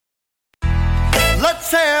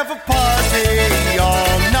Let's have a party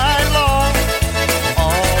all night long.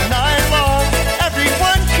 All night long.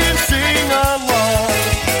 Everyone can sing along.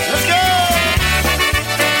 Let's go!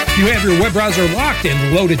 You have your web browser locked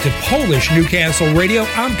and loaded to Polish Newcastle Radio.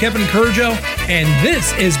 I'm Kevin Kurjo, and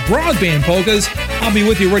this is Broadband Polkas. I'll be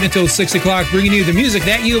with you right until 6 o'clock, bringing you the music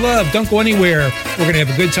that you love. Don't go anywhere. We're going to have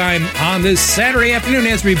a good time on this Saturday afternoon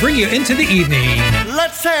as we bring you into the evening.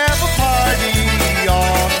 Let's have a party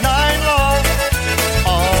all night long.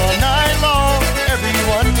 All night long.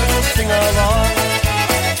 Everyone will sing along.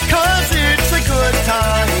 'Cause it's a good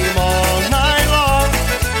time all night long.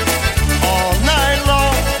 All night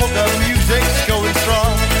long. Polka music's going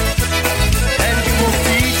strong. And you will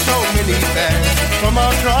see so many bands from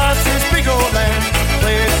across this big old land.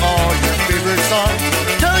 Playing all your favorite songs.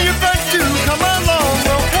 Tell your friends to come along.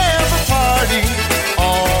 We'll have a party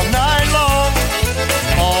all night long.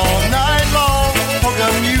 All night long.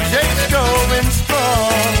 Polka music's going strong.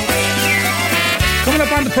 Coming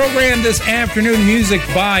up on the program this afternoon, music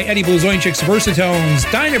by Eddie Blazonczyk's Versatones,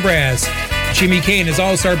 Dynabrass, Jimmy Kane, his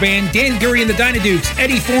all-star band, Dan Gurry and the Dynadukes,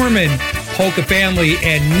 Eddie Foreman, Polka Family,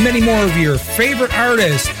 and many more of your favorite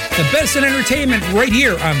artists. The best in entertainment right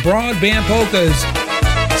here on Broadband Polkas.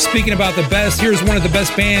 Speaking about the best, here's one of the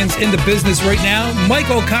best bands in the business right now,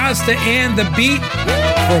 Michael Costa and The Beat,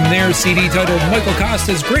 from their CD titled Michael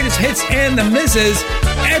Costa's Greatest Hits and the Misses.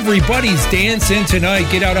 Everybody's dancing tonight.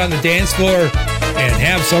 Get out on the dance floor and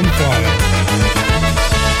have some fun.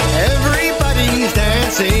 Everybody's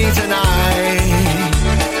dancing tonight.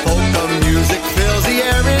 Polka music fills the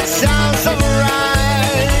air, it sounds so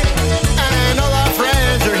right. And all our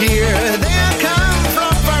friends are here, they'll come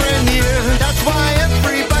from far and near. That's why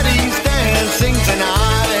everybody's dancing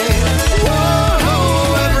tonight.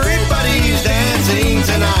 Whoa, everybody's dancing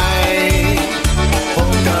tonight.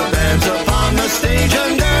 Polka bands upon the stage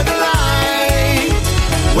under the light.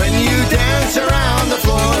 When you dance around the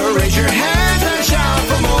floor, raise your hands and shout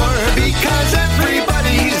for more, because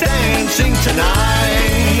everybody's dancing tonight.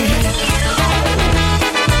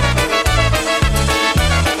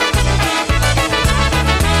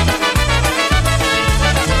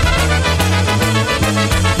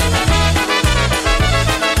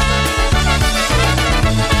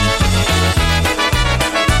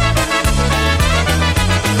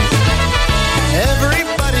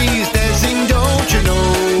 Everybody's dancing, don't you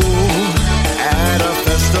know? At a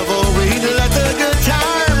festival, we let the good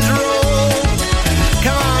times roll.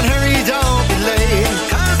 Come on, hurry, don't be late,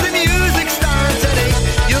 'cause the music starts at 8.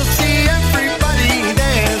 You'll see everybody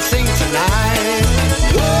dancing tonight.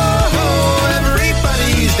 Whoa,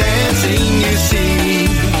 everybody's dancing, you see.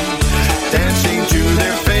 Dancing to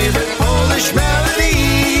their favorite Polish melody.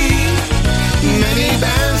 Many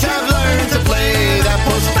bands have learned to play that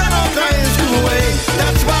post-metal kind of school way.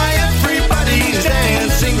 That's why everybody's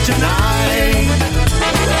dancing tonight.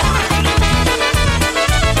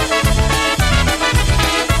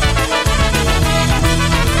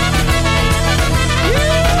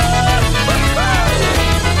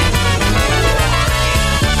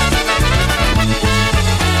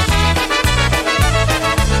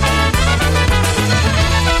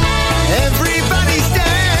 Everybody's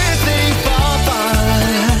dancing for fun,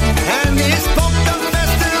 and this polka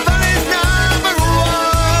festival is number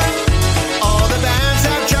one. All the bands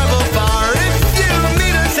have traveled far. If you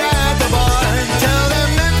meet us at the bar, tell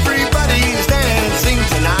them everybody's dancing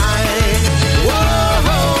tonight.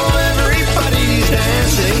 Whoa, everybody's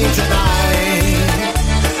dancing tonight.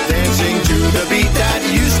 Dancing to the beat that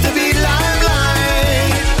used to be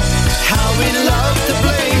Limelight. How we love to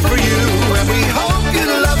play for you, and we hope you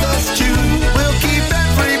love us too. We'll keep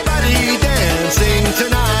everybody dancing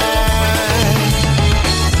tonight.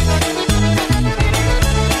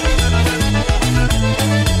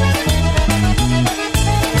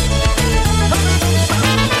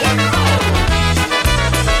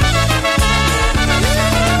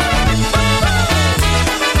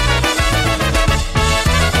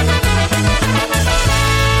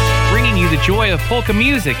 Bringing you the joy of polka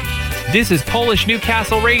music. This is Polish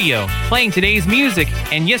Newcastle Radio, playing today's music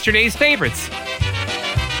and yesterday's favorites.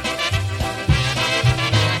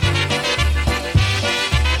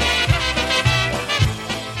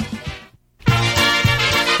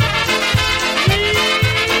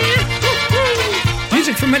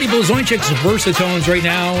 Music from Eddie Blazonczyk's Versatones right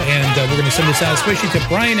now, and we're going to send this out especially to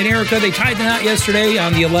Brian and Erica. They tied the knot yesterday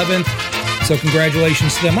on the 11th, so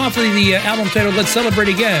congratulations to them. Off of the album titled Let's Celebrate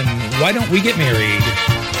Again, Why Don't We Get Married?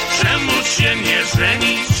 Czemu się nie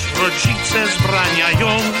żenić, rodzice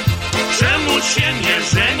zbraniają? Czemu się nie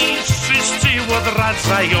żenić, wszyscy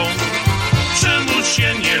odradzają? Czemu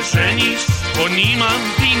się nie żenić, bo nie mam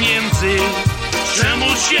pieniędzy? Czemu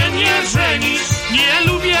się nie żenisz? Nie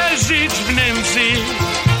lubię żyć w nędzy.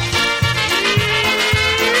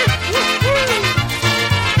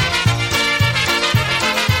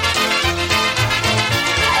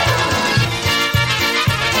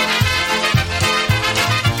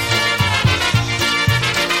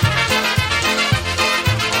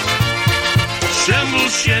 Czemu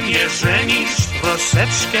się nie żenisz?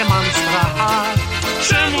 Troszeczkę mam stracha.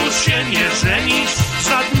 Czemu się nie żenisz?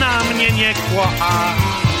 Żadna mnie nie kocha.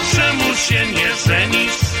 Czemu się nie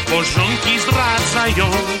żenisz? Bożonki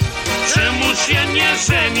zdradzają. Czemu się nie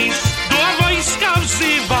żenisz? Do wojska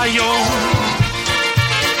wzywają.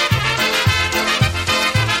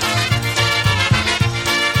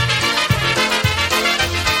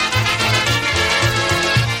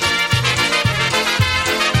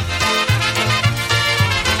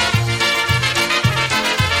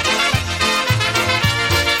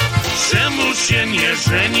 Czemu się nie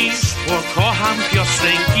żenisz, bo kocham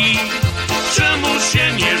piosenki? Czemu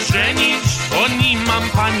się nie żenisz, bo nie mam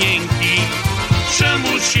panienki?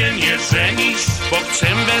 Czemu się nie żenisz, bo chcę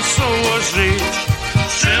wesoło żyć?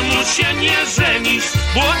 Czemu się nie żenisz,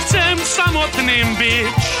 bo chcę samotnym być?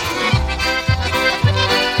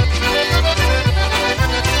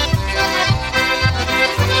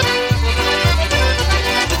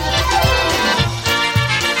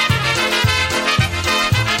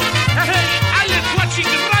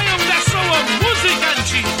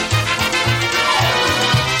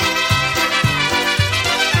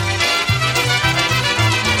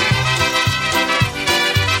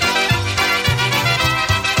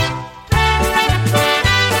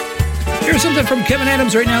 Here's something from Kevin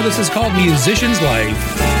Adams right now. This is called Musician's Life.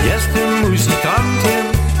 Jestem muzykantem,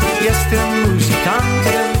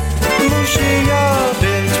 muszę ja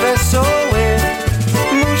być wesoły,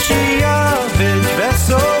 muszę ja być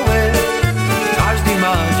wesoły. Każdy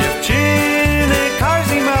ma dziewczynę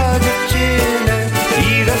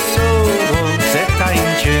i wesoło chce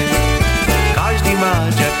tańczyć. Każdy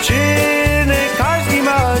ma dziewczynę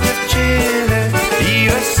i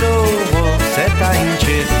wesoło chce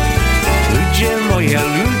tańczyć. Ludzie moje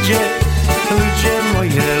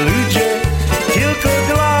ludzie, tylko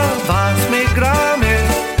dla was my gramy,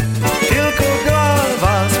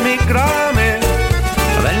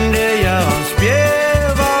 Będę ja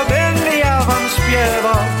wam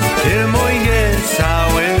śpiewał, ty moje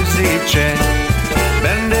całe życie.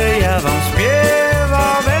 Będę ja wam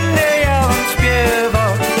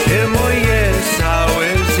śpiewał, ty moje całe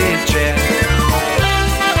życie.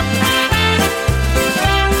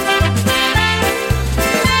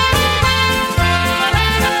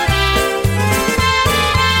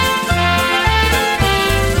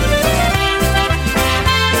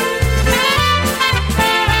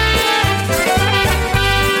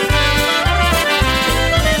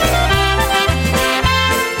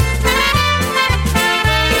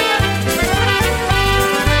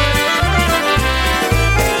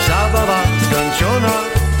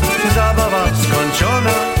 Zabawa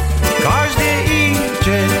skończona, każdy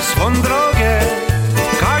idzie swą drogę,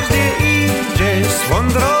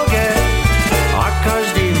 a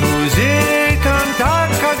każdy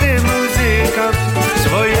muzykant,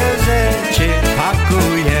 swoje rzeczy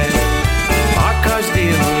pakuje, a każdy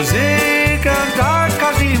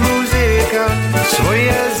muzykant,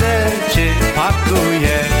 swoje rzeczy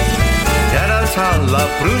pakuje. Teraz hala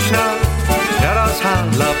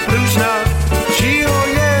próżna, cicho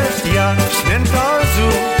jest jak w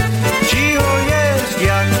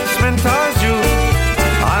cmentarzu,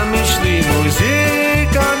 a myśli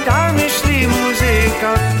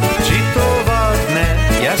muzykant, czy to ważne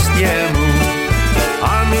jest jemu.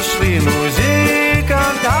 A myśli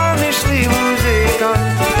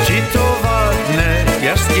muzykant, czy to ważne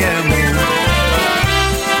jest jemu.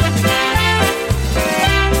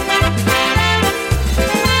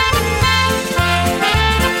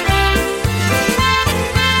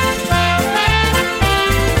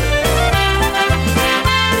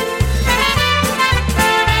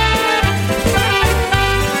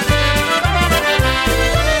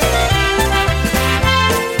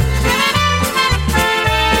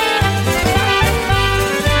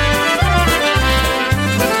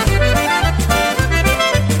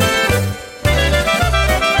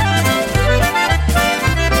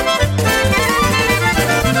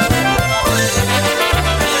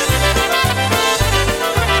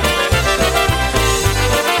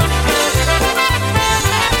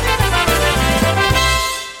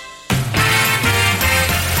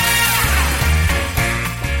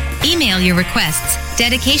 Email your requests,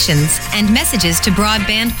 dedications, and messages to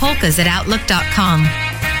BroadBandPolkas@outlook.com.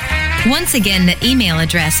 Once again, the email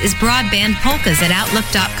address is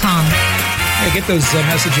BroadBandPolkas@outlook.com. Yeah, get those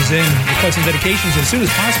messages in, requests and dedications as soon as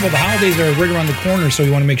possible. The holidays are right around the corner, so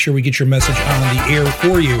we want to make sure we get your message on the air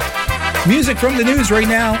for you. Music from the News right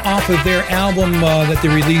now off of their album that they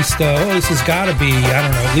released, this has got to be, I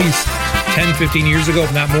don't know, at least 10, 15 years ago,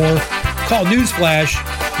 if not more, called Newsflash.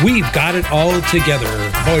 We've got it all together.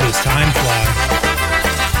 Boy, does time fly.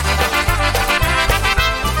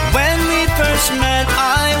 When we first met,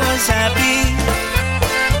 I was happy,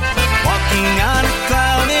 walking on a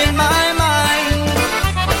cloud in my mind.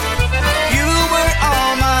 You were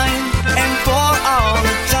all mine, and for all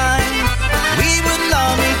the time, we would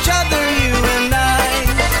love each other, you and I.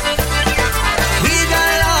 We got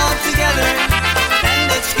it all together,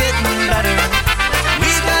 and it's getting better.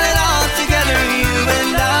 We got it all together, you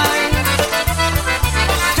and I.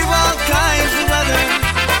 Through all kinds of weather,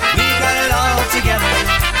 we got it all together.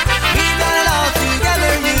 We got it all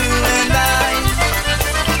together, you and I.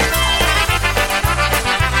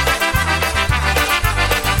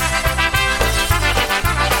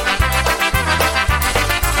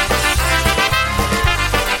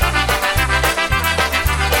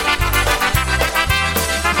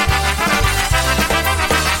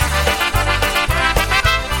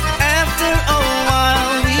 After a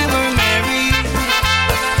while we were married,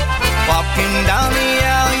 walking down the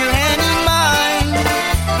aisle, your hand in mine.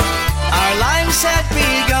 Our lives had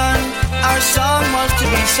begun, our song was to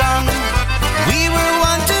be sung. We were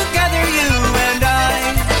one together, you and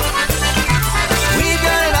I. We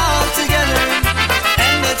got it all together,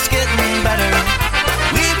 and it's getting better.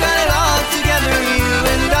 We got it all together, you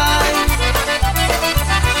and I.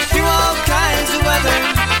 Through all kinds of weather,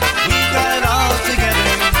 we got it all together.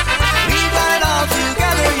 We got it all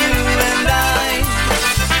together, you and I.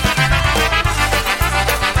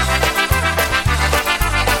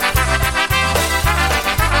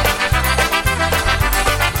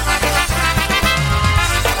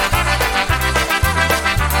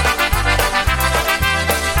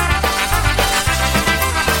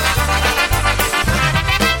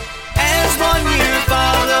 1 year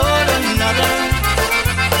followed another,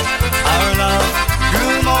 our love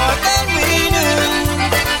grew more than we knew.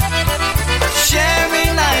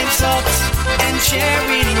 Sharing life's ups and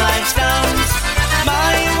sharing life's downs,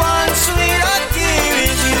 my one sweetheart, dear,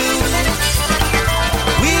 is you.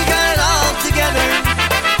 We got it all together,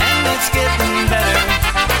 and it's getting better.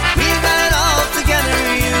 We got it all together,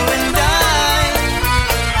 you and I.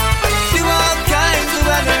 Through all kinds of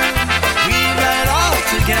weather, we got it all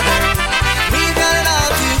together. We got it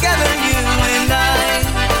all together, you and I.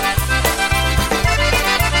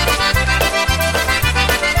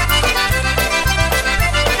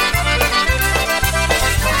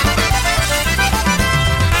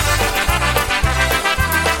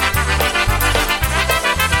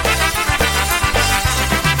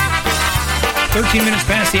 13 minutes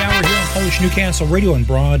past the hour here on Polish Newcastle Radio and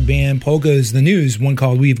Broadband Polkas. The News, one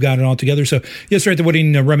called We've Got It All Together. So yesterday at the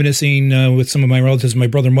wedding, reminiscing with some of my relatives, my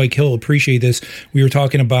brother Mike Hill, appreciate this. We were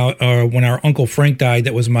talking about when our Uncle Frank died.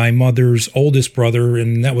 That was my mother's oldest brother,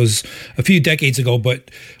 and that was a few decades ago. But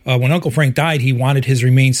when Uncle Frank died, he wanted his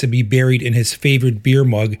remains to be buried in his favorite beer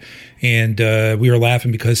mug. And we were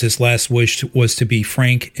laughing because his last wish was to be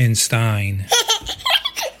Frankenstein.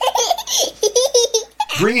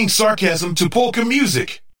 Bringing sarcasm to polka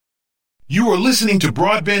music. You are listening to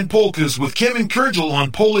Broadband Polkas with Kevin Kurgel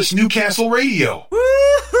on Polish Newcastle Radio.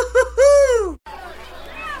 We're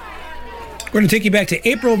going to take you back to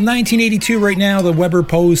April of 1982 right now, the Weber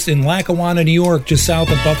Post in Lackawanna, New York, just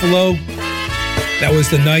south of Buffalo. That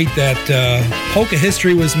was the night that polka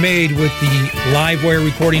history was made with the live wire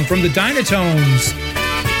recording from the Dynatones,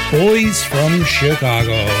 Boys from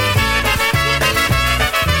Chicago.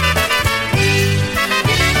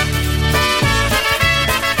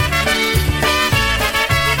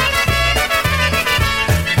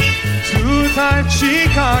 Tutaj w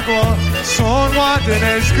Chicago są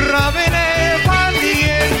ładne, zgrabne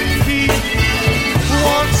panienki.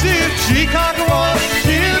 Chłopcy w Chicago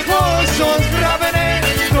tylko są zgrabne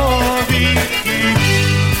kobietki.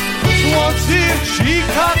 Chłopcy w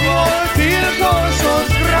Chicago tylko są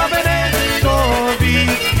zgrabne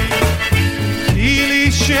kobietki.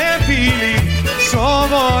 Pili się pili,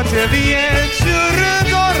 sobotę wieczór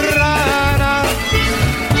do rana.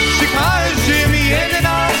 Przy każdym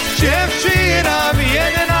jedna dziewczyna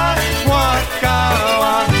jedna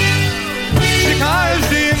płakała. Przy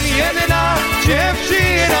każdym jedna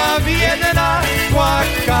dziewczyna jedna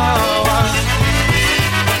płakała.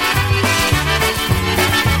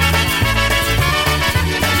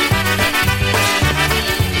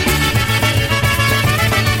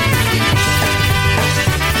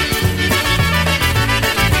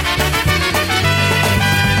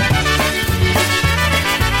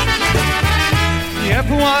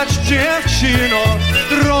 Patrz dziewczyno,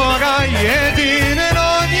 droga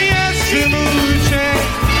jedyno, nie zmulczę.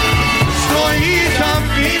 Stoi tam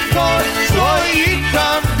winko,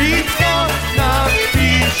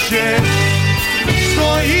 napisze.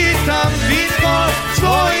 Stoi tam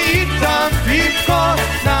winko,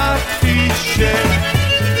 napisze.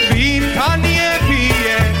 Winka nie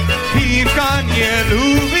pije, piwka nie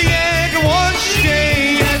lubię,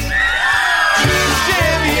 głośniej jest.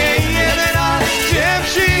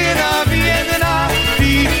 Dziewczyna biedna,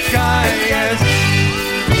 piwka jest.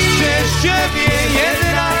 Przez ciebie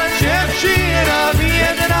jedna dziewczyna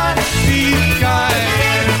biedna, piwka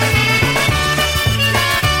jest.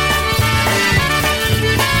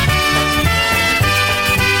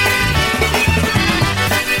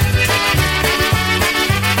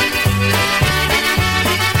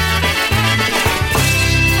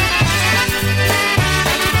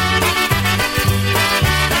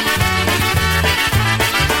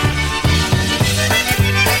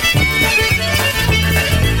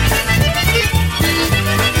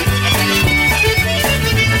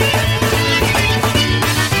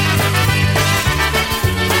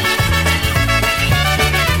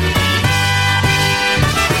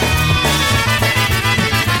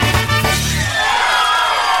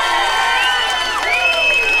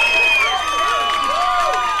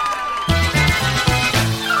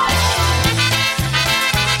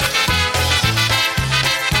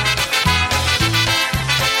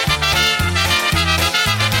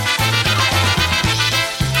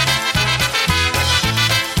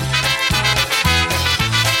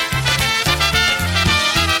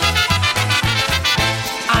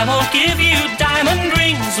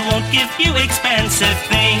 You expensive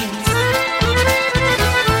things.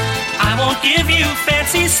 I won't give you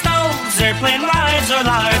fancy stoves, airplane rides, or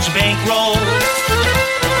large bankrolls.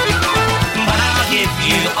 But I'll give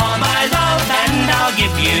you all my love, and I'll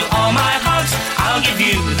give you all my hugs. I'll give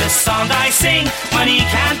you the song I sing. Money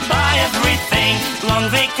can't buy everything. Long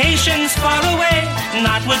vacations far away,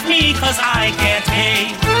 not with me, 'cause I can't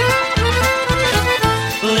pay.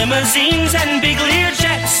 Limousines and big Lear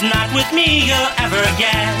jets, not with me you'll ever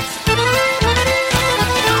get.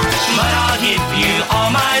 But I'll give you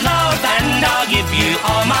all my love, and I'll give you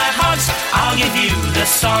all my hugs. I'll give you the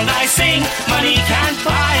song I sing. Money can't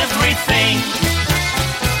buy everything.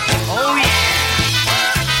 Oh yeah.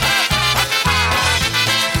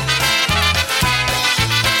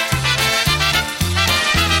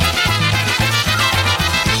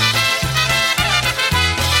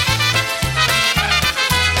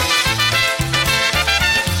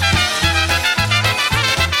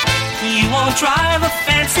 Drive a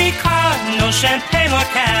fancy car, no champagne or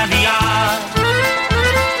caviar.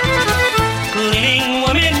 Cleaning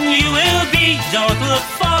woman you will be, don't look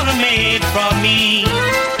for a maid from me.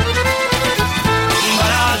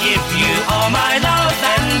 But I'll give you all my love,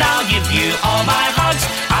 and I'll give you all my hugs.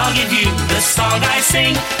 I'll give you the song I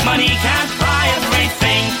sing. Money can't buy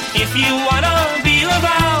everything. If you wanna be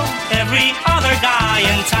around every other guy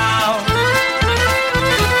in town,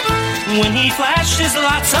 when he flashes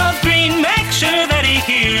lots of green, make sure that he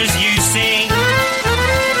hears you sing.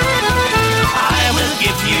 I will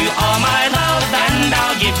give you all my love, and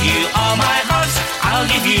I'll give you all my hugs. I'll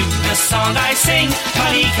give you the song I sing.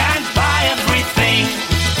 Money can't buy everything.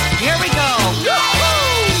 Here we go.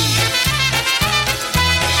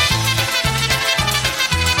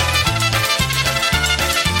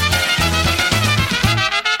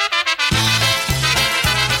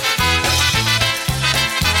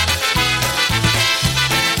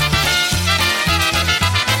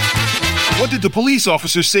 What did the police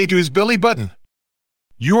officer say to his belly button?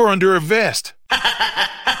 You're under arrest.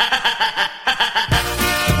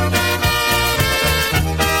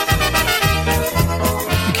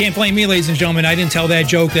 You can't blame me, ladies and gentlemen. I didn't tell that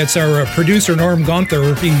joke. That's our producer, Norm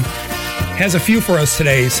Gunther. He has a few for us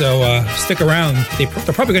today, so stick around.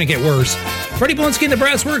 They're probably going to get worse. Freddie Blinsky and the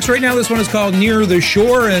Brassworks right now. This one is called Near the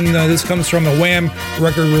Shore, and this comes from a Wham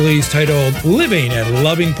record release titled Living and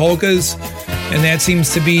Loving Polkas. And that seems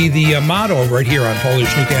to be the motto right here on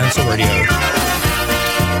Polish Newcastle Radio.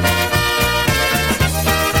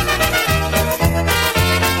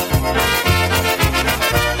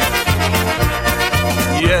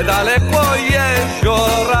 Niedaleko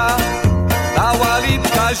jeziora stała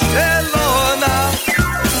lipka zielona,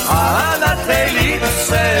 a na tej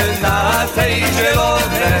lipce, na tej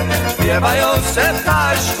zielonej śpiewają se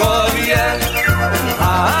ptaszkowie,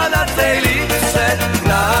 a na tej lipce,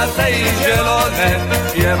 na tej zielonej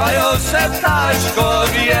śpiewają se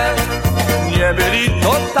ptaszkowie. Nie byli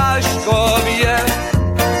to ptaszkowie,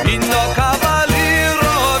 inno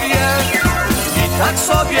kawalerowie, i tak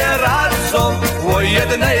sobie radzą, oj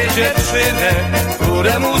jednej dziewczyny,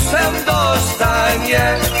 któremu sen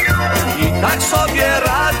dostanie. I tak sobie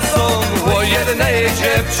radzą o jednej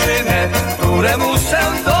dziewczyny, któremu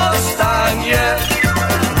sen dostanie.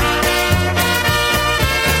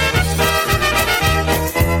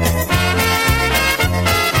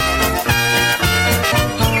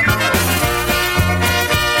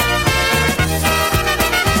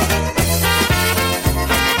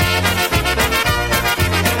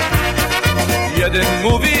 Jeden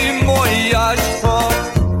mówi mojaśko,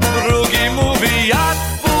 drugi mówi jak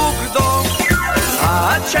Bóg dom,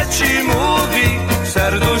 a trzeci mówi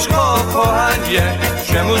serduszko kochanie,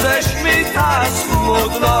 czemu żeś mi tak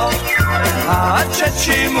smutno? A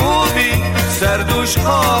trzeci mówi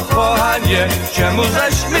serduszko kochanie, czemu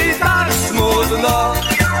żeś mi tak smutno?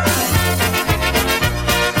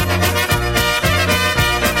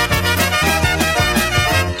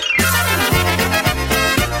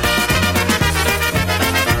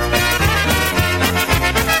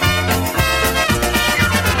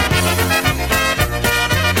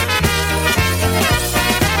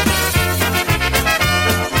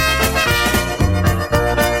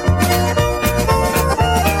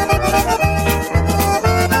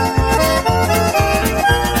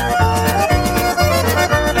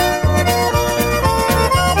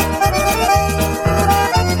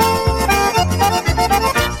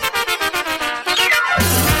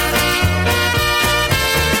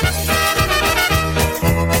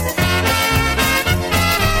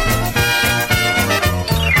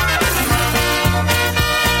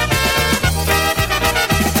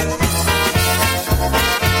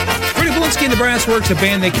 Works, a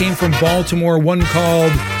band that came from Baltimore, one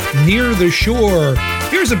called Near the Shore.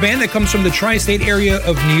 Here's a band that comes from the tri-state area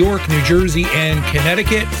of New York, New Jersey, and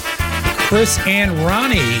Connecticut, Chris and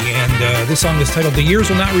Ronnie. And this song is titled The Years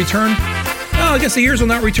Will Not Return. Well, I guess the years will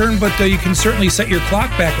not return, but you can certainly set your clock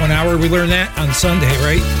back 1 hour. We learned that on Sunday,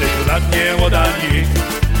 right?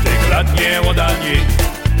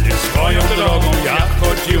 Swoją drogą, ja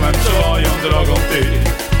chodziłem swoją drogą, ty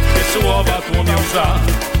słowa tłumił żal.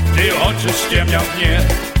 Ty oczy ściemniał mnie,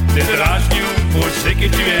 ty drażnił muzyki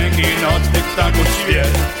dźwięki nocnych ptaków śpiew.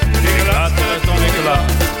 Tych lat, straconych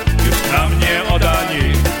lat, już na mnie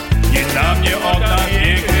oddani, nie na mnie odda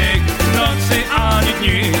pięknych nocy ani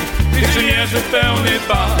dni. Tych żmierzy pełny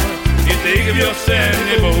bal i tych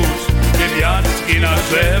wiosenny wóz, ty wiatr skina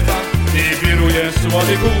drzewa, ty wiruje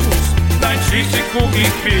słody guz. Najczystszych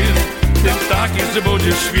kługich chwil, tym ptaki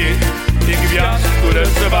zbudził świt. I gwiazd, które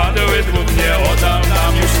zapadły dwóch, nie oddał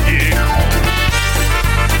nam już nikt.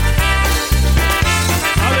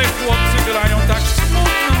 Ale chłopcy grają tak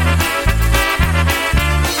smutno.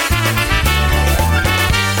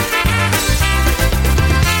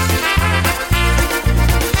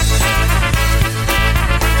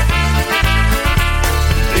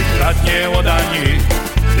 Tych lat nie oddani,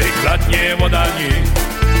 tych lat nie oddani.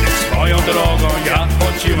 Ty swoją drogą, ja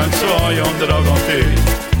chodziłem swoją drogą, ty.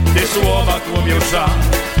 Ty słowa tłumił żal,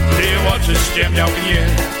 ty oczy ściemniał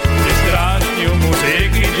gniew, ty zdrażnił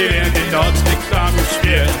muzyki dźwięki nocnych ptaków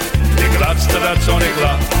śpiew. Tych lat straconych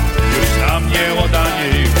lat, już nam nie odda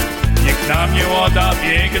nikt nam nie odda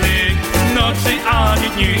pięknych nocy ani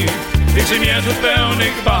dni. Tych żmierzy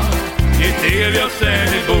pełnych bal i tych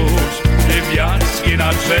wiosennych burz, ty wiatr skina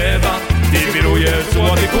drzewa, ty wiruje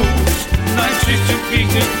złoty kurz. Najczystszych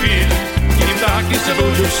pięknych chwil, nim taki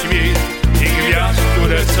zabudził świt. I gwiazd,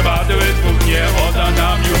 które spadły dwóch, nie odda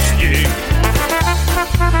nam już nikt.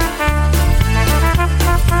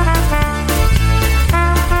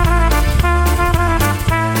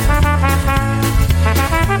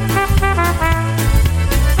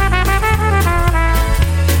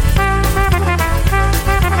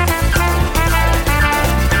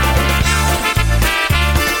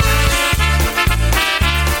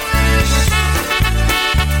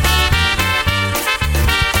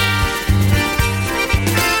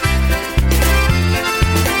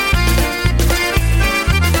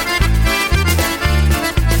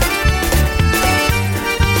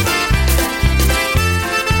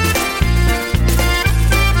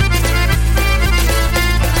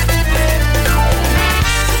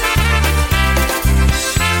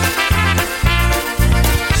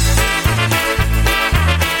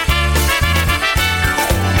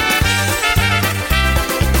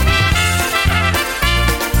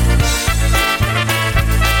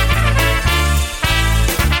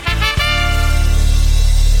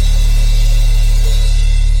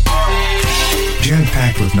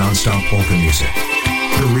 Jam-packed with non-stop polka music.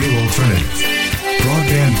 The real alternative.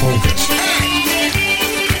 BroadBand Polkas.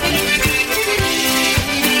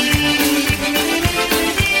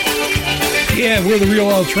 Yeah, we're the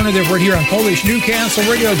real alternative right here on Polish Newcastle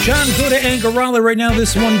Radio. John Guda and Gorala right now.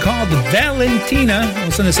 This one called Valentina.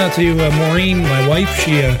 I'll send this out to Maureen, my wife.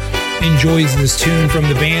 She enjoys this tune from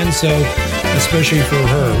the band, so especially for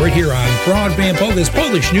her. Right here on BroadBand Polkas,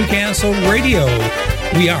 Polish Newcastle Radio.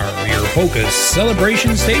 We are your polka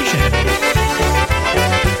celebration station.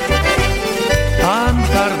 Pan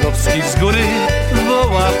Tarnowski z góry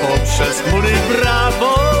woła poprzez chmury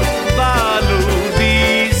brawo,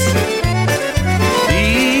 balubis.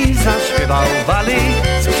 I zaśpiewał wali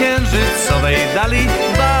z księżycowej dali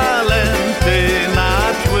Walentyna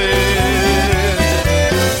tły.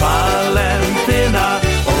 Walentyna,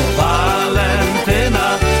 o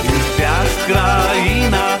Walentyna, już gwiazd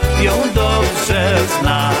kraina ją dobrze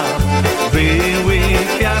zna. Były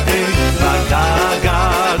kwiaty dla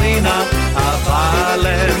Gagarina, a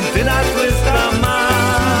Walentyna tłyska ma.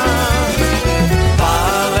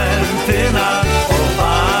 Walentyna, o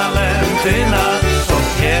Walentyna, to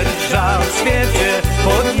pierwsza w świecie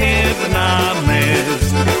podniebna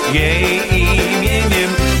myśl. Jej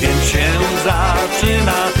imieniem więc się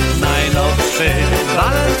zaczyna najnowszy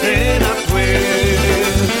Walentyna płyn.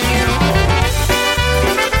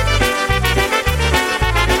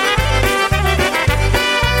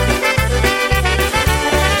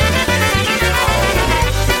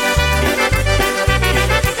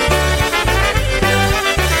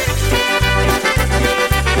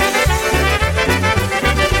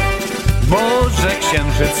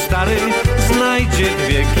 Księżyc stary znajdzie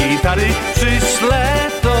dwie gitary, przyślę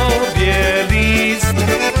tobie list,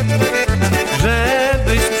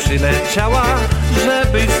 żebyś przyleciała,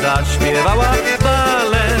 żebyś zaśpiewała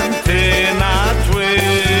Walentyna tły.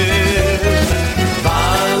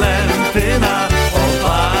 Walentyna, o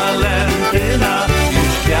Walentyna,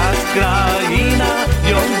 już gwiazd kraina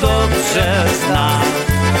ją dobrze zna.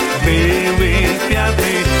 Były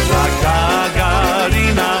kwiaty dla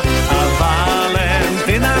Gagarina, a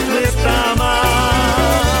Walentyna tłyska ma.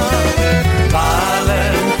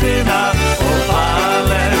 Walentyna, o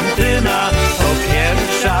Walentyna, to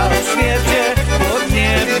pierwsza w świecie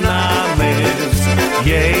podniebna myśl.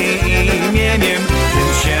 Jej imieniem tym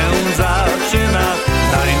się zaczyna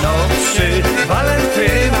najnowszy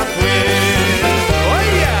Walentyna płyn. Oh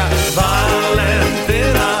yeah!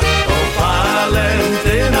 Walentyna, o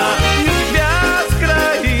Walentyna, już gwiazd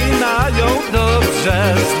kraina ją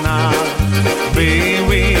dobrze zna.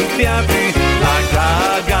 Były kwiaty dla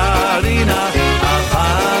Gagarina, a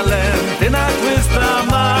Walentyna tłyska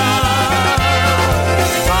ma.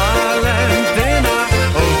 Walentyna,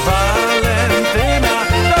 o Walentyna,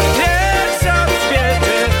 to pierwsza w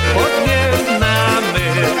świecie podniebna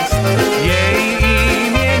myśl. Jej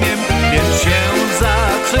imieniem więc się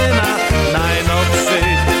zaczyna najnowszy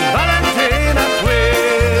Walentyna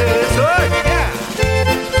płyn. Oh, yeah!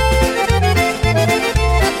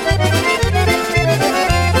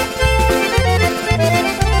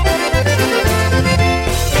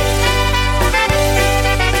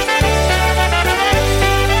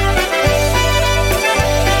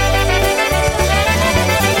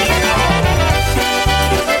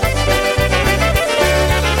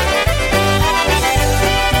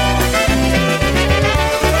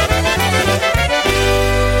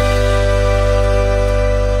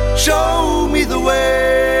 Show me the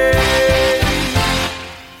way.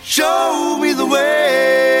 Show me the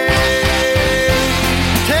way.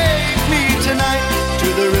 Take me tonight to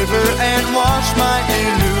the river and wash my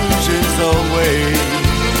illusions away.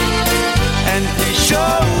 And please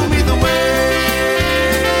show me the way.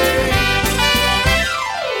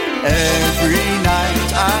 Every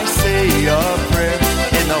night I say a prayer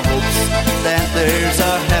in the hopes that there's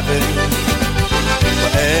a heaven.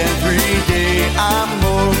 But every day I'm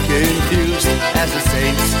more confused as the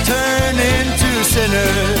saints turn into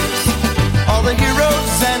sinners. All the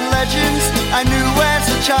heroes and legends I knew as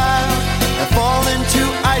a child have fallen to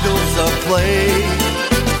idols of clay.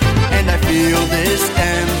 And I feel this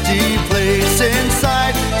empty place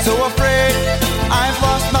inside, so afraid I've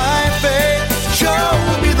lost my faith. Show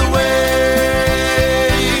me the way.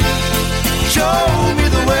 Show me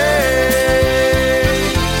the way.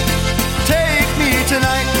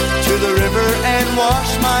 Tonight to the river and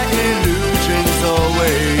wash my illusions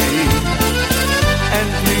away. And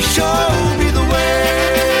please show me the way.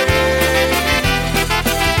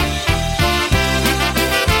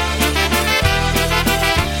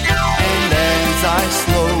 And as I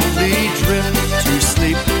slowly drift to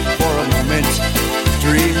sleep for a moment,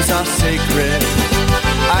 dreams are sacred.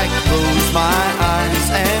 I close my eyes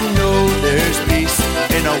and know there's peace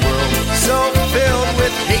in a world so filled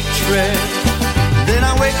with hatred. Then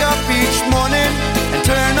I wake up each morning and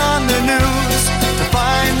turn on the news to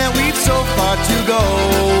find that we've so far got to go.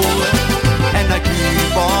 And I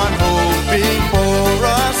keep on hoping for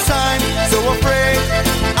a sign, so afraid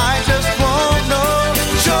I just won't know.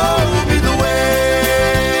 Show me the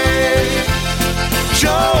way,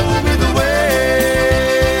 show me the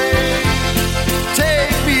way.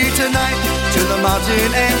 Take me tonight to the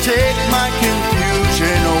mountain and take my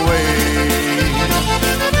confusion away.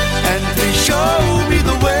 And please show me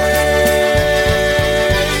the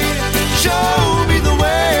way, show me the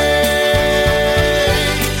way.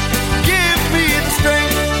 Give me the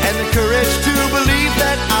strength and the courage to believe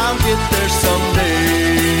that I'll get there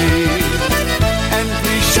someday. And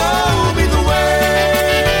please show me the way.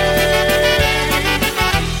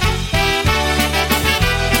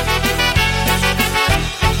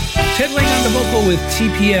 Tiddling on the vocal with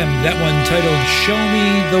TPM, that one titled Show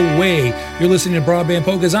Me the Way. You're listening to Broadband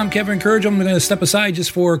Polkas. I'm Kevin Courage. I'm going to step aside just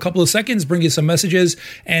for a couple of seconds, bring you some messages,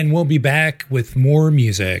 and we'll be back with more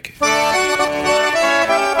music.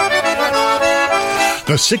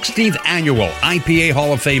 The 16th Annual IPA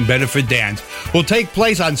Hall of Fame Benefit Dance will take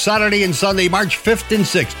place on Saturday and Sunday, March 5th and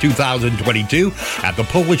 6th, 2022 at the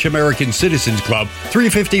Polish American Citizens Club,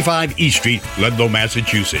 355 East Street, Ludlow,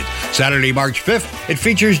 Massachusetts. Saturday, March 5th, it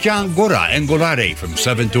features John Gora and Gorare from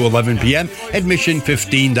 7 to 11 p.m., admission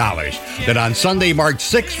 $15. Then on Sunday, March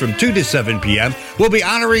 6th from 2 to 7 p.m., we'll be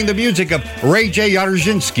honoring the music of Ray J.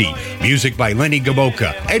 Yarzynski, music by Lenny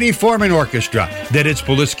Gaboka, Eddie Foreman Orchestra, Dennis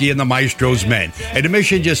Poliski and the Maestro's Men. Admission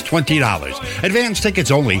just $20. Advance tickets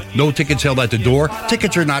only. No tickets held at the door.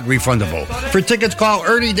 Tickets are not refundable. For tickets, call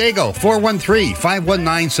Ernie Dago,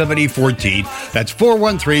 413-519-7014. That's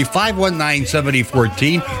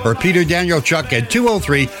 413-519-7014. Or Peter Daniel Chuck at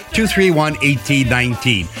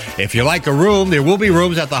 203-231-1819. If you like a room, there will be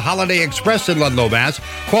rooms at the Holiday Express in Ludlow, Mass.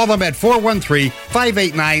 Call them at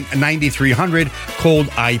 413-589-9300, code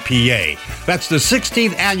IPA. That's the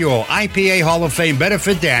 16th Annual IPA Hall of Fame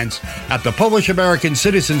Benefit Dance at the Polish American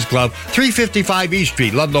Citizens Club, 355 East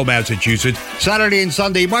Street, Ludlow, Massachusetts, Saturday and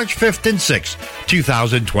Sunday, March 5th and 6th,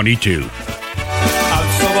 2022.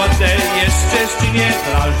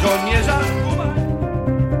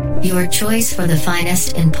 Your choice for the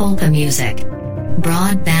finest in polka music.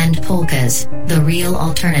 Broadband Polkas, the real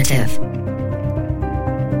alternative.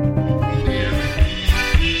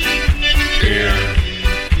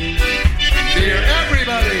 Beer,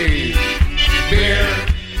 everybody! Beer.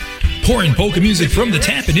 Pouring polka music from the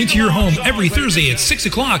tap and into your home every Thursday at 6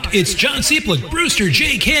 o'clock. It's John Seplick, Brewster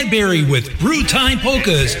J. Cadbury with Brew Time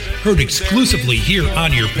Polkas, heard exclusively here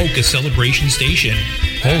on your polka celebration station,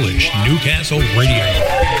 Polish Newcastle Radio.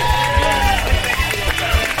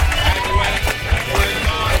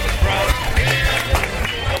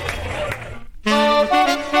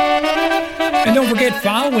 And don't forget,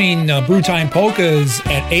 following Brewtime Polkas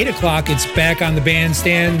at 8 o'clock, it's back on the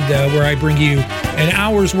bandstand where I bring you an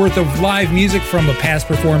hour's worth of live music from a past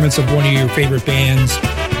performance of one of your favorite bands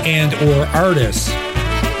and or artists.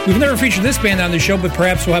 We've never featured this band on the show, but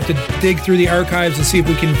perhaps we'll have to dig through the archives and see if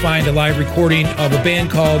we can find a live recording of a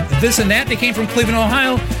band called This and That. They came from Cleveland,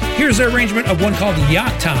 Ohio. Here's their arrangement of one called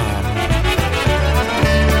Yacht Tom.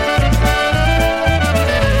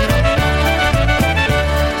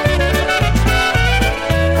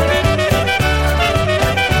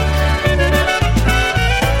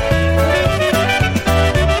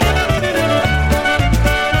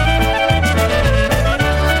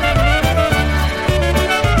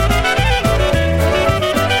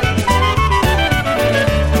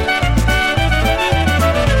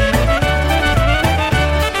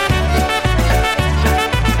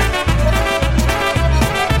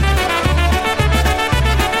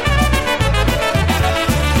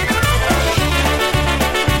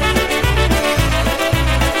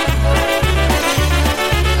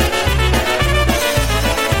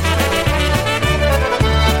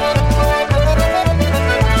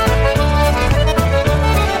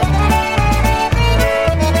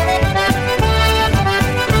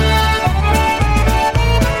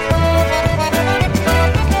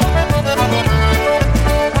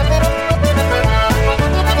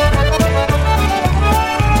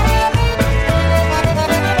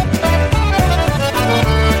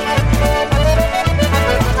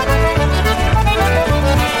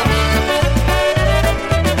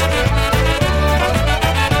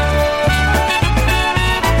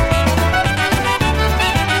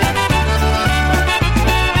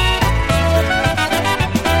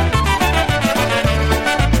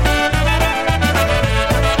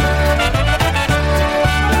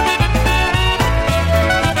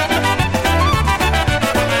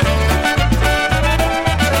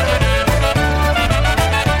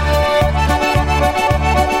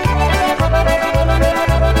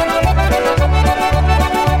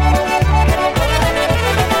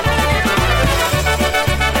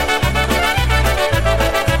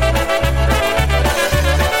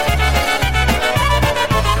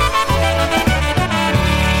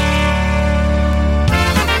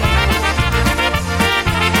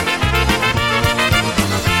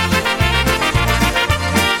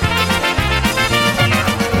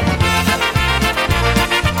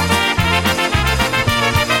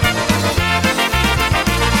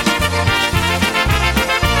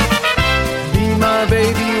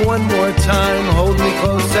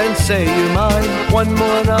 and say you're mine. One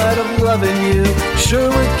more night of loving you sure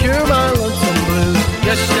would cure my lonesome blues.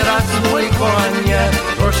 Jeszcze raz mój kochanie,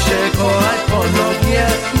 proszę kochaj ponownie.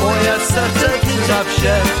 Moje serce ty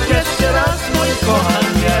zawsze. Jeszcze raz mój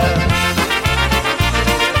kochanie.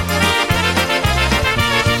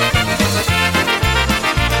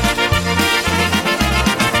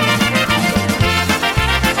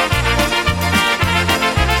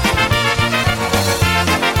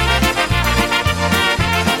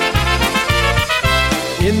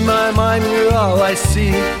 In my mind you're all I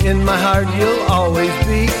see. In my heart you'll always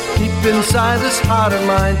be. Deep inside this heart of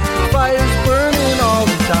mine, fire's burning all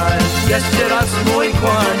the time. Jeszcze raz mój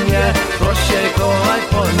kochanie, proszę kochaj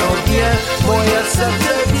ponownie. Moje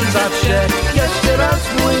serce ty zawsze. Jeszcze raz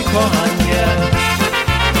mój kochanie.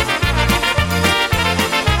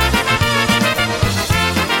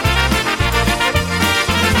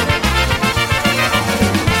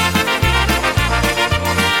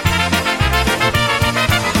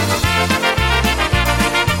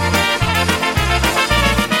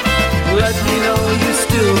 Let me know you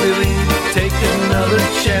still believe. Take another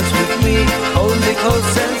chance with me. Hold me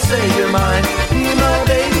close and say you're mine. Be my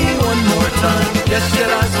baby one more time. Jeszcze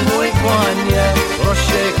raz mój kochanie,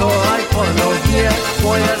 proszę kochaj ponownie.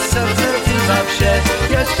 Moje serce ty zawsze.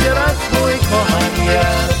 Jeszcze raz mój kochanie.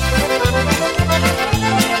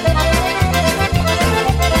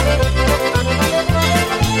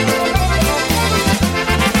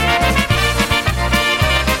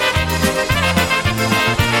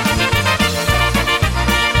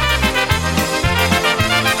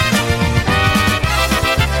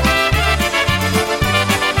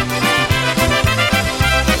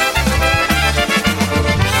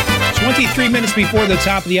 3 minutes before the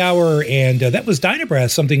top of the hour, and that was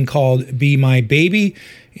Dynabrass, something called Be My Baby.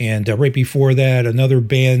 And right before that, another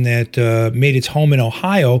band that made its home in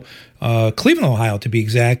Ohio, Cleveland, Ohio, to be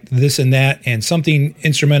exact, This and That, and something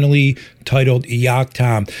instrumentally titled Yak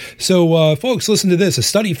Tom. So, folks, listen to this. A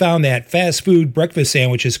study found that fast food breakfast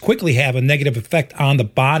sandwiches quickly have a negative effect on the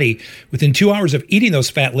body. Within 2 hours of eating those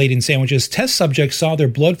fat-laden sandwiches, test subjects saw their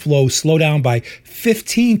blood flow slow down by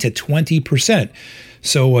 15 to 20%.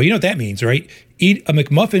 So, you know what that means, right? Eat a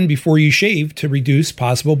McMuffin before you shave to reduce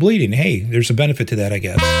possible bleeding. Hey, there's a benefit to that, I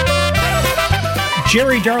guess.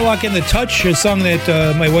 Jerry Darlock and the Touch, a song that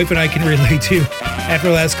my wife and I can relate to after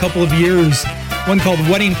the last couple of years. One called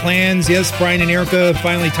Wedding Plans. Yes, Brian and Erica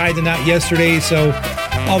finally tied the knot yesterday, so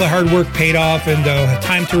all the hard work paid off and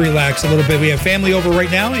time to relax a little bit. We have family over right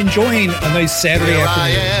now enjoying a nice Saturday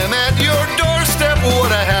afternoon. I am at your doorstep,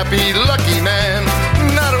 what a happy, lucky man.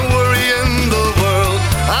 Not a worry in the world,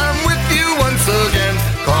 I'm with you once again.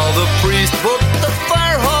 Call the priest, book the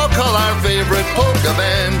fire hall, call our favorite polka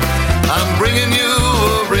band. I'm bringing you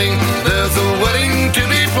a ring, there's a wedding to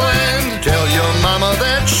be planned. Tell your mama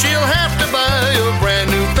that she'll have to buy a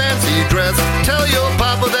brand new fancy dress. Tell your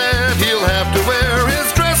papa that he'll have to wear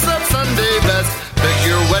his dress-up Sunday best. Pick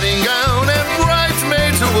your wedding gown and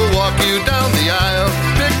bridesmaids who will walk you down the aisle.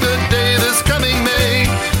 Pick the day this coming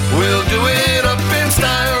May, we'll do it up in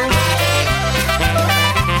style.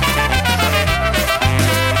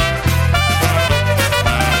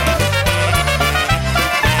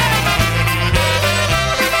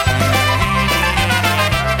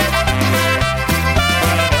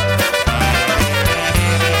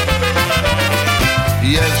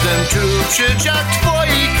 Jestem tu przydziak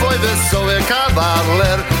twój wesoły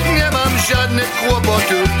kawaler. Nie mam żadnych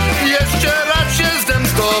kłopotów, jeszcze raz jeżdżę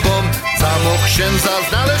z tobą. Zamów księdza,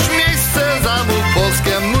 znaleźć miejsce, zamów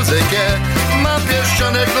polską muzykę. Mam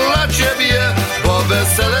pierścionek dla ciebie, bo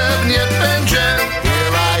wesele nie będzie.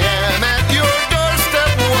 Here I am at your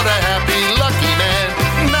doorstep, what a happy, lucky man.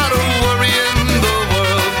 Not a worry in the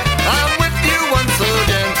world, I'm with you once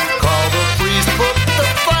again. Call the priest, book the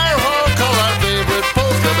fire hall, call our favorite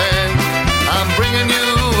polka band. I'm bringing you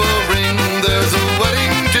a ring, there's a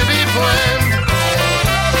wedding to be planned.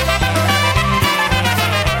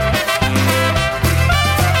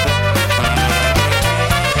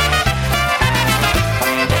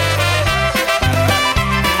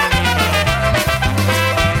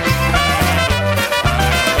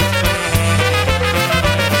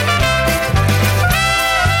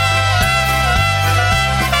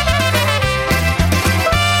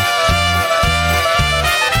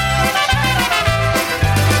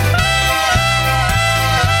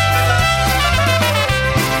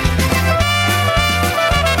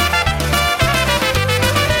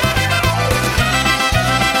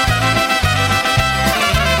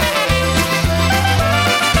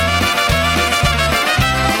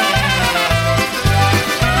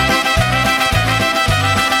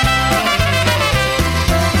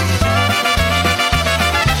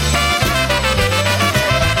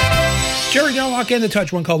 and the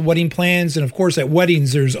Touch, one called Wedding Plans. And of course, at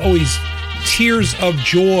weddings, there's always tears of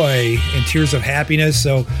joy and tears of happiness.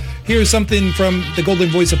 So here's something from the golden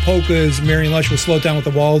voice of polkas. Marion Lush will slow it down with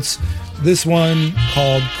the waltz. This one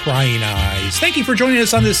called Crying Eyes. Thank you for joining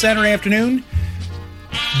us on this Saturday afternoon.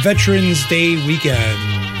 Veterans Day weekend.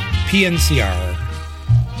 PNCR.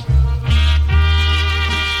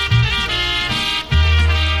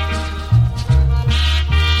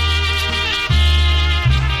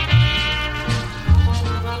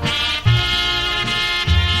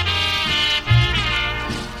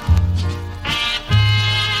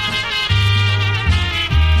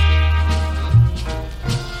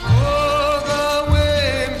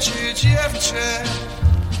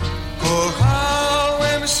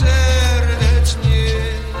 Kochałem serdecznie,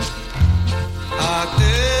 a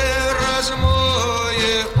teraz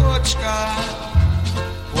moje oczka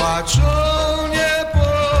płaczą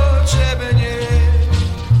niepotrzebnie.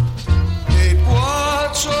 Nie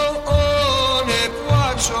płaczą, one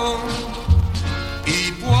płaczą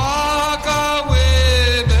i płakały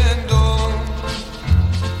będą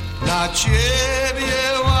na ciebie,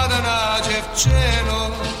 ładna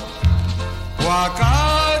dziewczyno.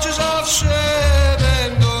 Płakać zawsze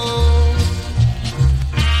będą.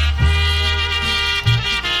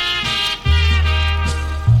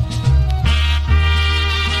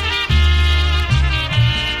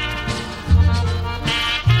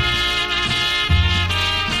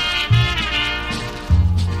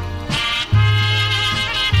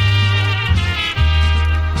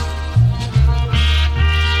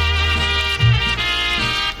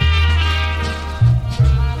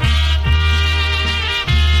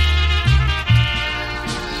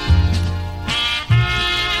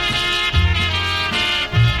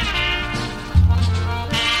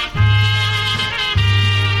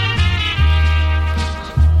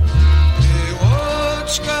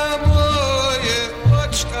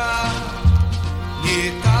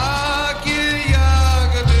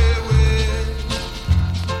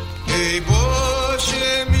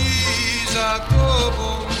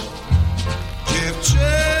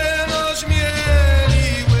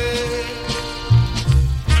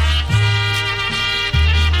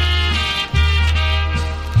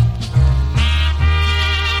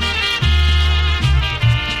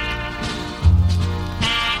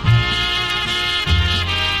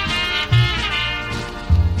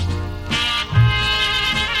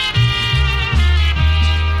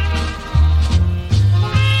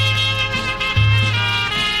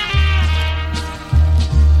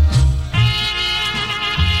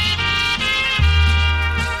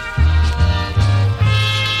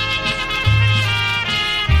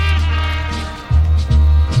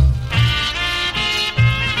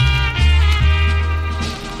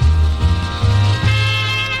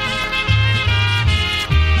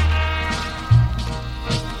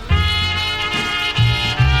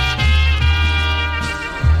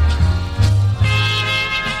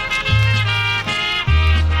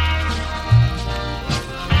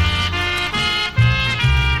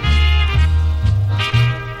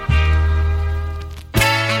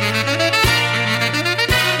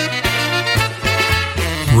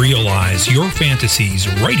 Realize your fantasies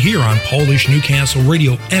right here on Polish Newcastle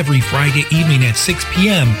Radio every Friday evening at 6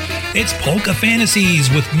 p.m. It's Polka Fantasies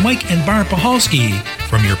with Mike and Bart Pahalski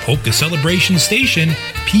from your Polka Celebration station,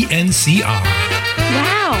 PNCR.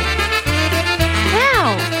 Wow.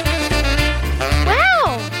 Wow.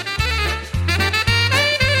 Wow.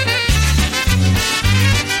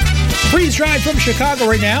 Freeze Drive from Chicago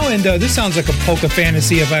right now, and this sounds like a polka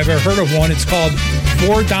fantasy if I've ever heard of one. It's called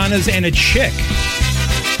Four Donnas and a Chick.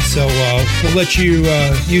 So we'll let you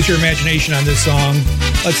use your imagination on this song.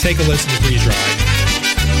 Let's take a listen to Freeze Drive.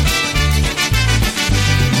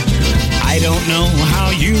 I don't know how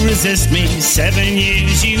you resist me. 7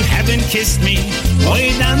 years you haven't kissed me.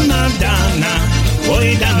 Oi Donna, Donna,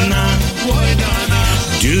 oi Donna, oi Donna.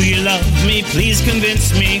 Do you love me? Please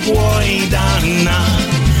convince me. Oi Donna,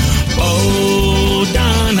 oh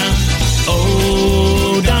Donna,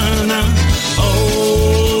 oh Donna,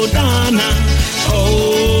 oh Donna,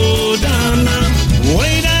 oh Donna,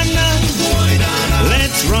 oi Donna, oi Donna.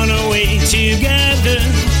 Let's run away together.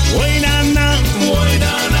 Oi Donna, oi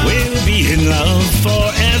Donna. We'll be in love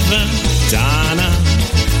forever, Donna.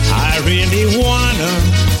 I really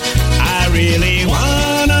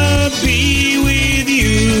wanna be with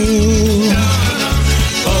you, Donna.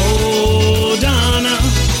 Oh Donna,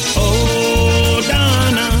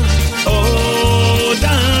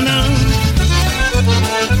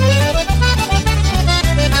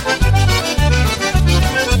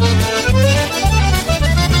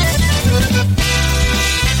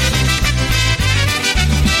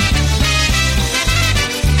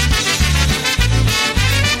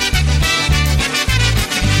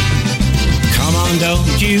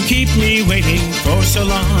 don't you keep me waiting for so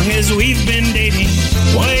long as we've been dating.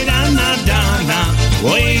 Woy dana dana,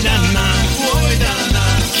 woy dana, woy dana.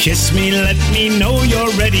 Kiss me, let me know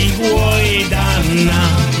you're ready. Woy dana,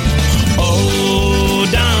 oh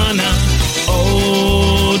Dana,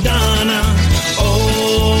 oh Dana,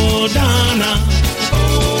 oh Dana,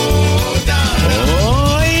 oh Dana,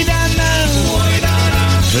 woy dana, woy dana.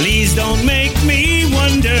 Please don't make me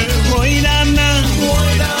wonder. Woy dana,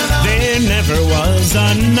 woy dana. There never was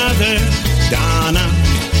another Donna,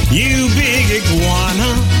 you big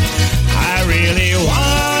iguana. I really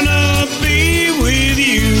wanna be with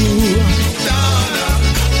you, Donna.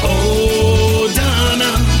 Oh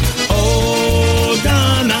Donna, oh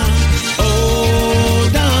Donna, oh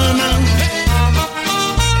Donna.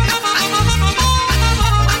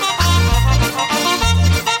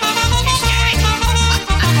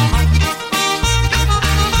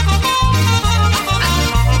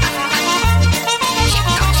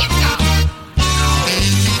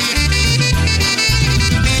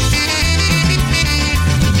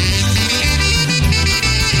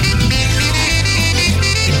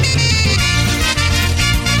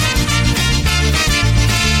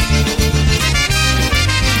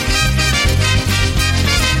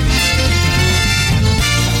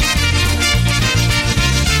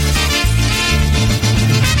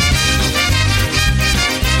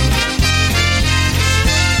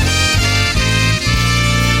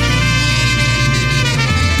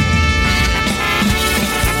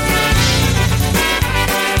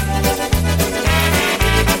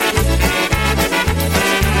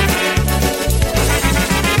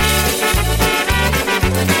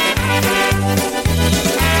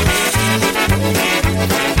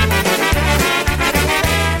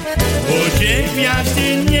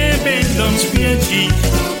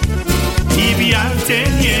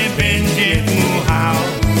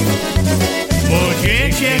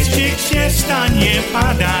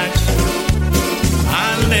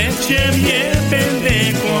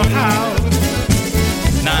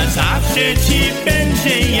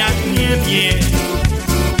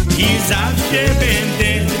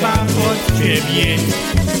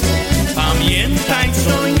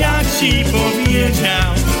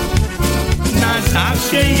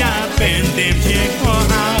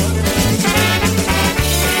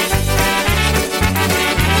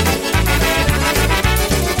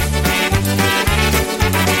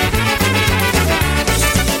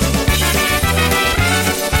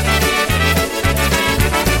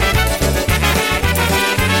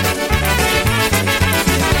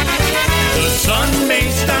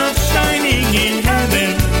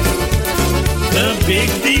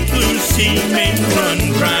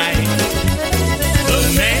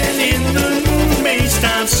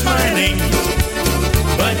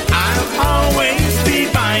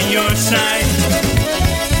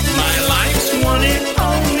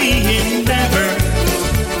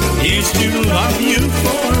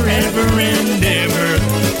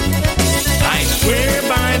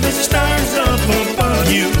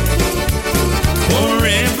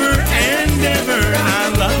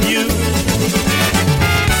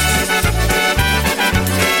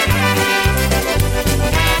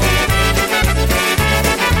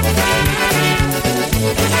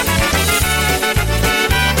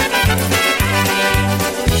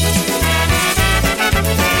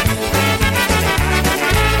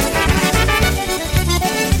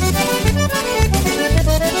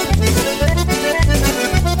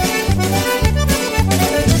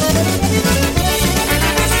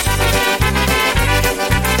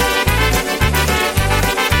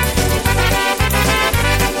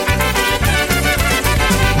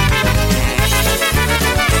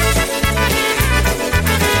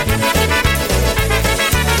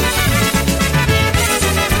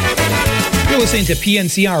 Listening to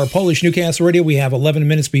PNCR, Polish Newcastle Radio. We have 11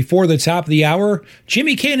 minutes before the top of the hour.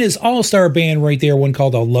 Jimmy K and his all-star band right there, one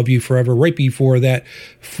called I'll Love You Forever. Right before that,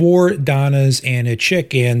 4 Donnas and a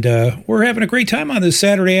Chick. And we're having a great time on this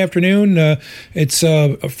Saturday afternoon. It's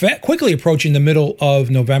quickly approaching the middle of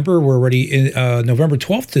November. We're already in November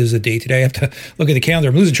 12th is the date today. I have to look at the calendar.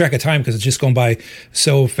 I'm losing track of time because it's just going by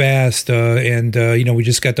so fast. We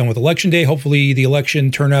just got done with Election Day. Hopefully the election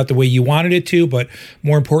turned out the way you wanted it to. But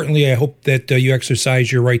more importantly, I hope that you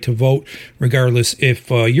exercise your right to vote, regardless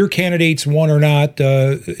if your candidates won or not.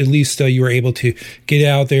 At least you were able to get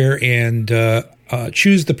out there and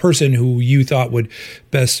choose the person who you thought would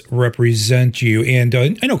best represent you. And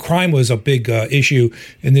I know crime was a big issue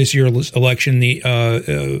in this year's election, the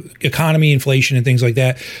economy, inflation, and things like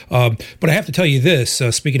that. But I have to tell you this,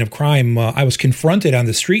 speaking of crime, I was confronted on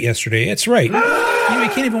the street yesterday. That's right. You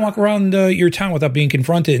can't even walk around your town without being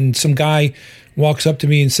confronted. And some guy walks up to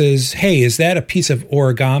me and says, "Hey, is that a piece of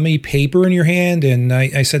origami paper in your hand?" And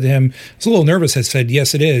I said to him, I was a little nervous. I said,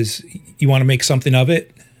 "Yes, it is. You want to make something of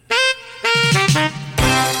it?"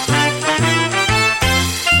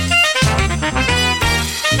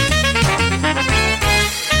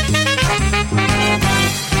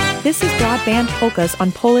 This is BroadBand Polkas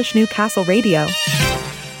on Polish Newcastle Radio.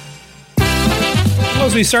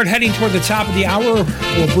 As we start heading toward the top of the hour,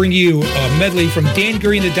 we'll bring you a medley from Dan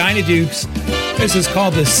Gurry and the Dynadukes. This is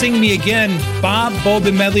called the Sing Me Again Bob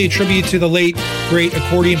Bowden medley, a tribute to the late, great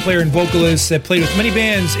accordion player and vocalist that played with many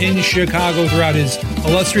bands in Chicago throughout his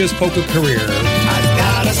illustrious polka career. I've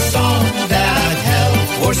got a song that I've held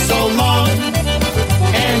for so long,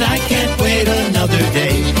 and I can't wait another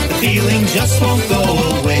day. The feeling just won't go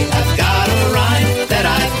away. I've got a rhyme that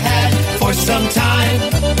I've had for some time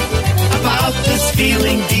about this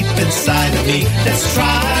feeling deep inside of me that's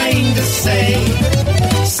trying to say,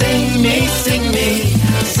 sing me,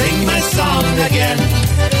 sing my song again.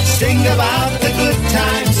 Sing about the good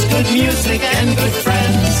times, good music and good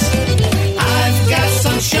friends. I've got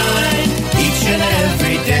sunshine each and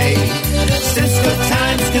every day, since good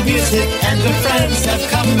times, good music and good friends have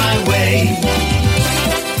come my way.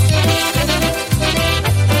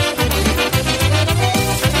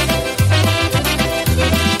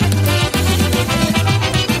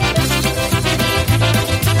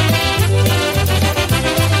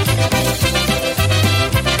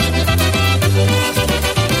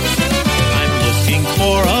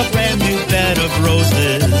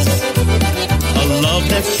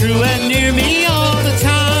 That's true and near me all the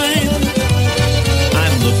time.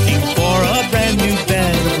 I'm looking for a brand new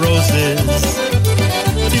bed of roses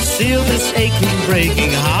to seal this aching,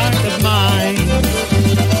 breaking heart of mine.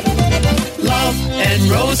 Love and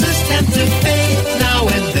roses tend to fade now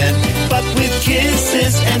and then, but with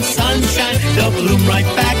kisses and sunshine, they'll bloom right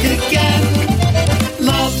back again.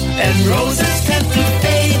 Love and roses tend to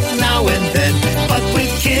fade now and then, but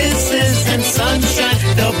with kisses and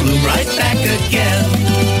sunshine, they'll bloom right back again.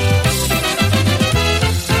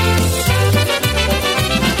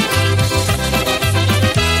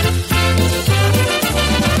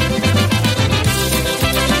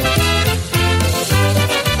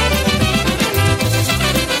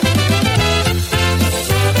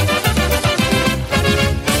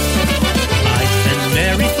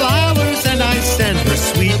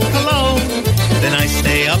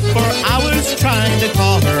 Trying to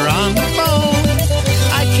call her on the phone.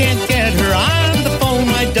 I can't get her on the phone.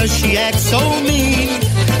 Why does she act so mean?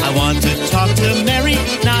 I want to talk to Mary,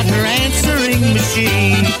 not her answering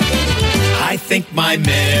machine. I think my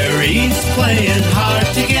Mary's playing hard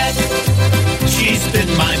to get. She's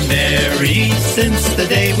been my Mary since the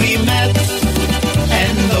day we met.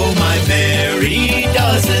 And though my Mary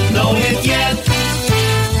doesn't know it yet,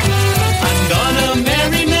 I'm gonna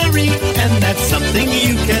marry Mary, and that's something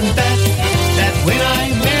you can bet. That when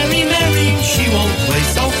I marry Mary, she won't play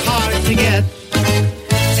so hard to get.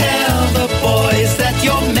 Tell the boys that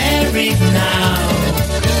you're married now.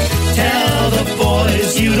 Tell the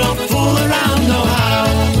boys you don't fool around, no how.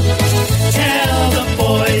 Tell the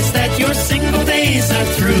boys that your single days are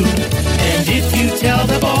through. And if you tell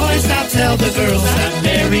the boys, I'll tell the girls I'm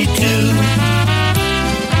married too.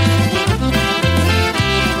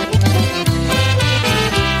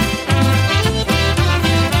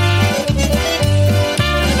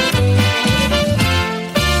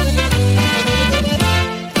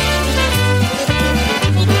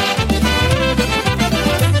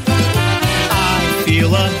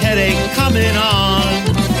 Coming on,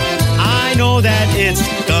 I know that it's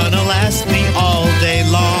gonna last me all day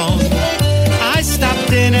long. I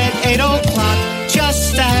stopped in at 8 o'clock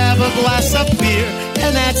just to have a glass of beer,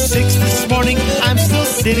 and at 6 this morning I'm still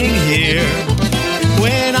sitting here.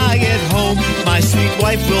 When I get home, my sweet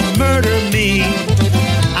wife will murder me.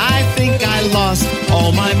 I think I lost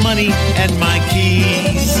all my money and my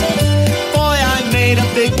keys. Boy, I made a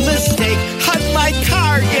big mistake. How'd my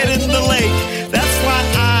car get in the lake? That's why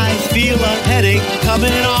I feel a headache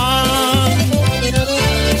coming on.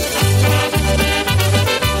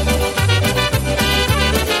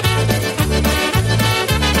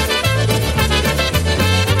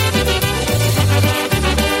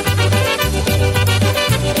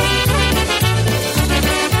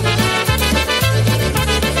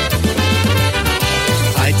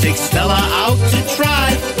 I take Stella out to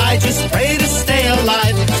drive. I just pray to stay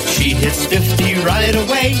right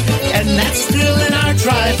away, and that's still in our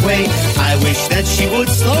driveway. I wish that she would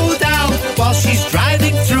slow down while she's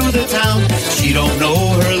driving through the town. She don't know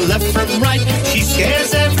her left from right, she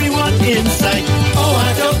scares everyone in sight. Oh,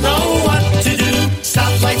 I don't know what to do.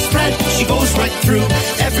 Stoplights red, she goes right through.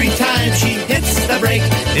 Every time she hits the brake,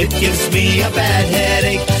 it gives me a bad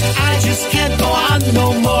headache. I just can't go on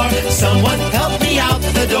no more. Someone help me out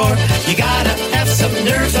the door. You gotta have some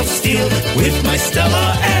nerves of steel with my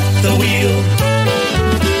Stella at the wheel.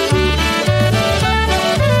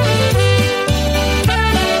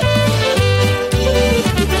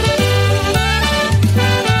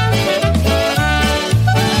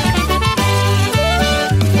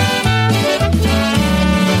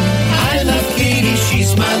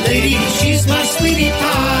 She's my sweetie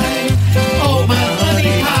pie, oh my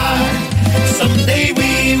honey pie. Someday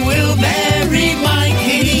we will marry, my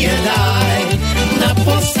Katie and I. Na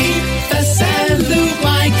posti weselu,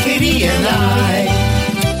 my Katie and I.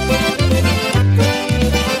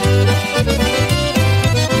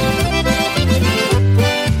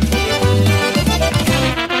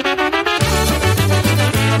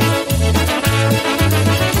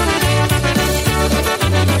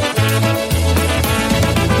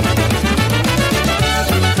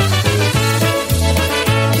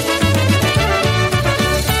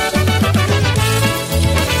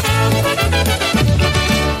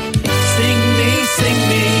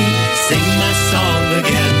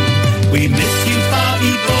 We miss you,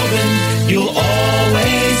 Bobby Bowden. You'll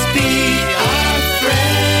always be our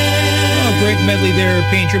friend. Oh, great medley there,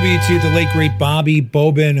 paying tribute to the late, great Bobby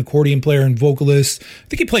Bowden, accordion player and vocalist. I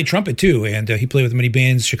think he played trumpet, too, and he played with many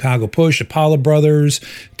bands, Chicago Push, Apollo Brothers,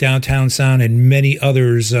 Downtown Sound, and many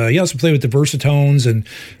others. He also played with the Versatones and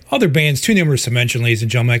other bands, too numerous to mention, ladies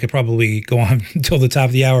and gentlemen. I could probably go on until the top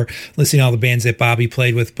of the hour listening to all the bands that Bobby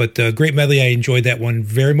played with, but great medley. I enjoyed that one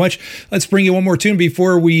very much. Let's bring you one more tune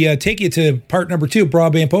before we take you to part number 2 of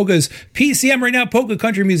BroadBand Polkas. PCM right now, Polka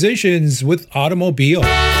Country Musicians with Automobile.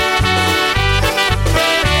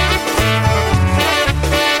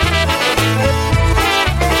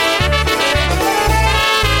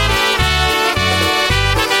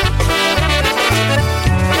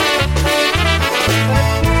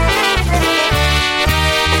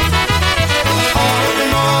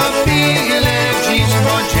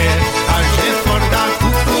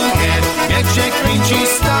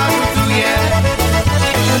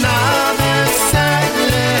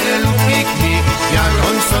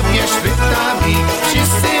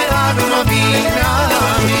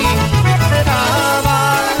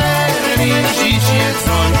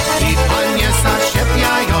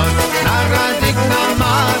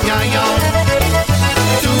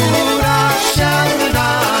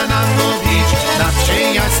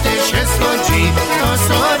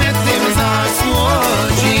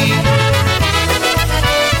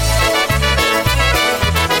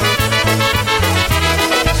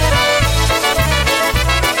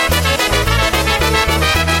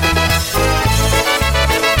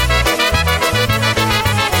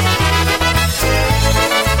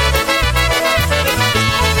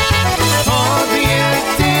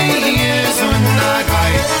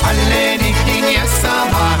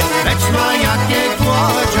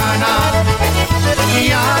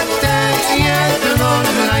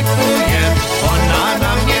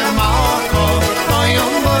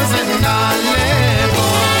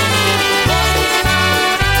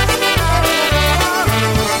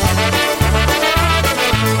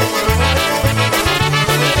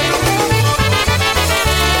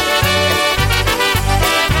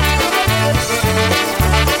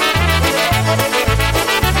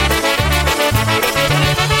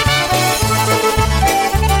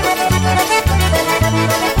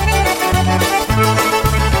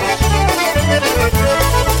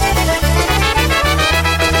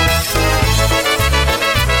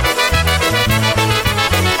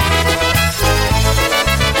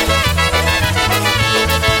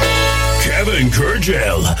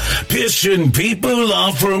 Pissing people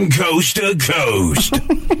off from coast to coast.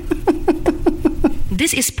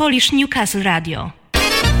 This is Polish Newcastle Radio.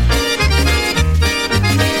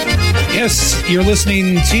 Yes, you're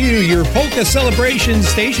listening to your polka celebration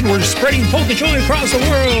station. We're spreading polka joy across the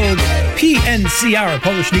world. PNCR,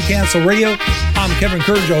 Polish Newcastle Radio. I'm Kevin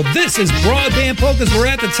Kurdziel. This is BroadBand Polkas. We're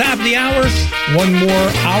at the top of the hour. One more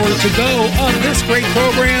hour to go of this great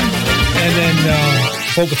program. And then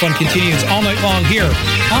Polka Fun continues all night long here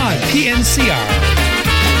on PNCR.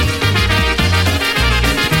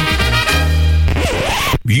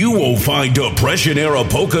 You won't find Depression-era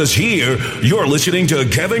polkas here. You're listening to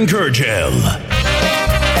Kevin Kurdziel.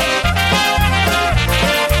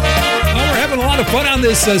 Well, we're having a lot of fun on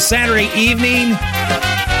this Saturday evening.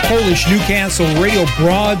 Polish Newcastle Radio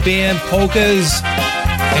Broadband Polkas.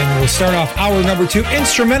 And we'll start off hour number 2.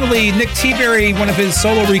 Instrumentally, Nick T-Berry, one of his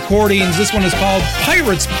solo recordings. This one is called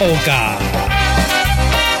Pirates Polka.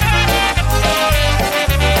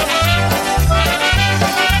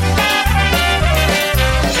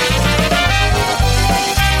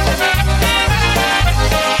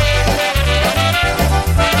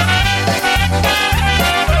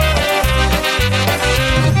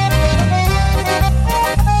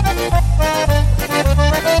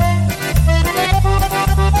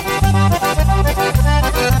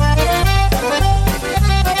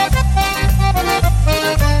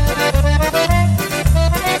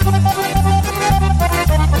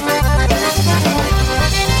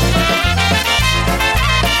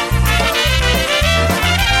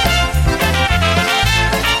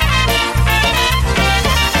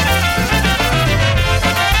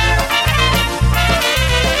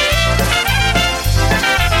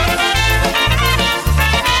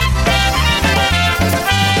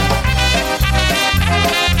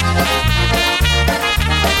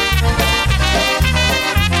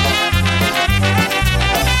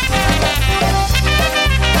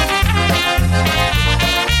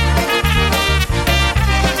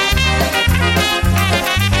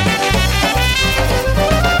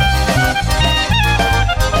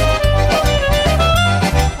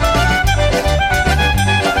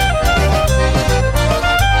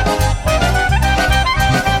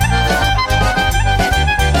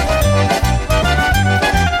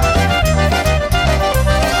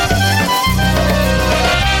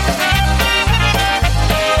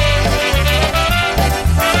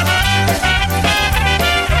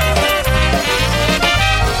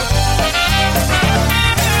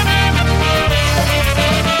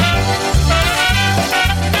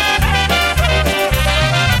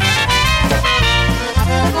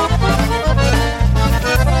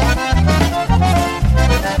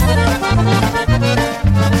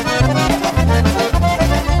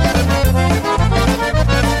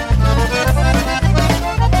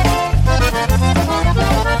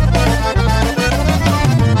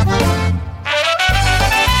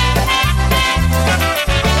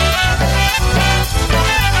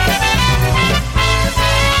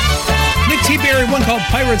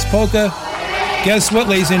 Polka. Guess what,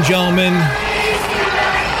 ladies and gentlemen?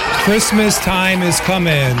 Christmas time is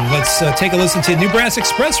coming. Let's take a listen to New Brass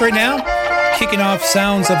Express right now, kicking off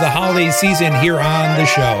sounds of the holiday season here on the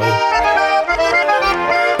show.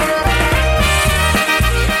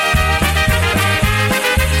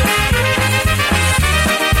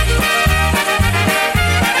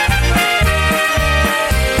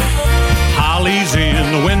 Holly's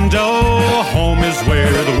in the window, home is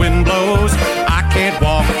where the wind blows. I can't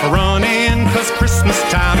walk or run in, 'cause Christmas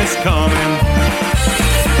time is coming.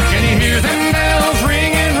 Can you hear them bells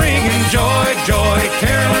ringing, ringing? Joy, joy,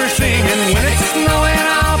 carolers singing. When it's snowing,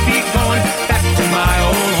 I'll be going back to my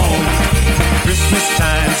old home. Christmas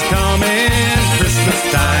time's coming, Christmas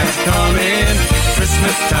time's coming,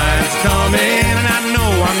 Christmas time's coming, and I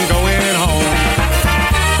know I'm going home.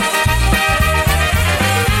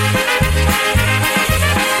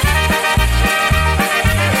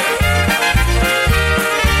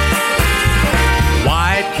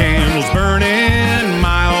 Burning,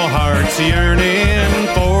 my old heart's yearning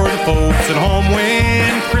for the folks at home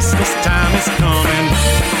when Christmas time is coming.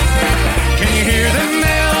 Can you hear them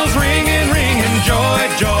bells ringing, ringing? Joy,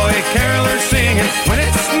 joy, carolers singing. When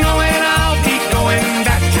it's snowing, I'll be going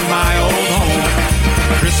back to my old home.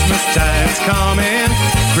 Christmas time's coming,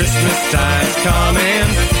 Christmas time's coming,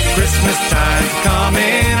 Christmas time's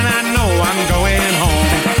coming, and I know I'm going home.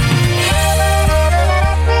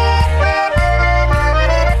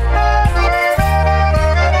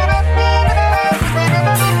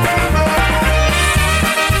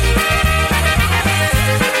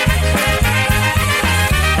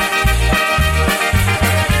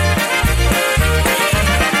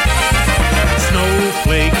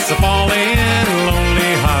 Snowflakes are falling,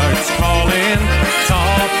 lonely hearts calling,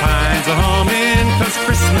 tall pines are humming, 'cause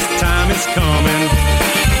Christmas time is coming.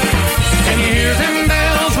 Can you hear them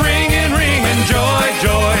bells ringing, ringing? Joy,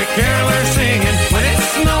 joy, carolers singing. When it's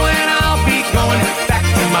snowing, I'll be going back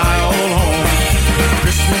to my old home.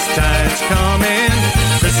 Christmas time's coming,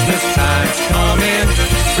 Christmas time's coming,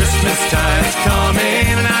 Christmas time's coming,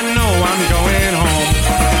 and I know I'm going home.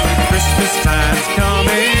 Christmas time's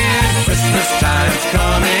coming, Christmas time's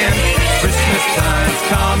coming, Christmas time's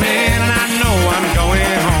coming, and I know I'm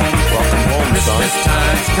going home. Welcome home, Christmas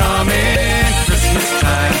time's coming, Christmas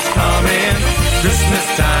time's coming, Christmas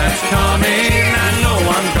time's coming, and I know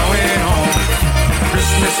I'm going home.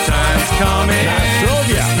 Christmas time's coming.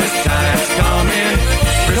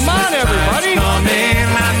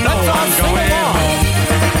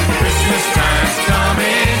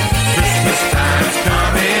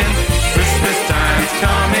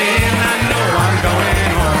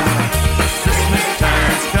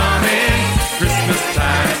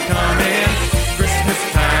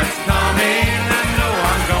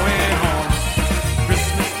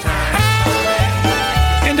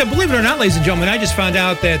 Believe it or not, ladies and gentlemen, I just found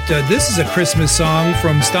out that this is a Christmas song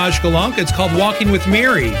from Stashka Lanka. It's called Walking with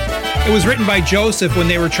Mary. It was written by Joseph when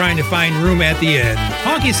they were trying to find room at the inn.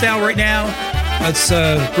 Honky style right now. Let's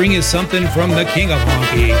bring you something from the king of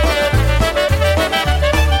honky.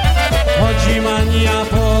 Mania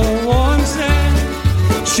po łące,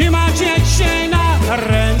 trzymacie się na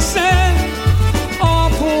ręce,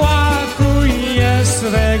 opłakuje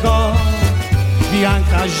swego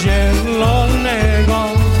wianka zielonego,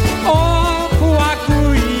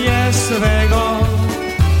 opłakuje swego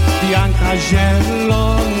wianka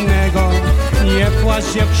zielonego. Nie płacz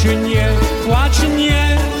dziewczynie, nie płacz,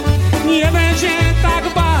 nie będzie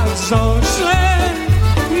tak bardzo źle,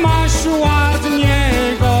 masz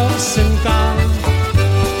ładnego synka,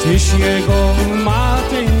 tyś jego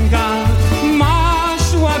matynka,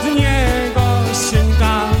 masz ładnego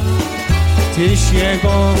synka, tyś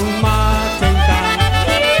jego matynka.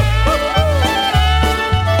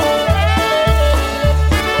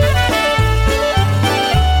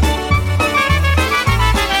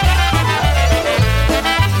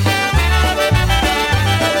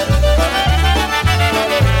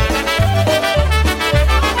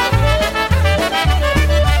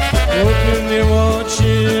 Upłynęło 3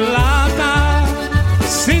 lata,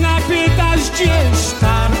 syna pytasz, gdzieś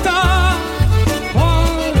tarta?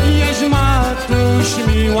 Powiedz, matuś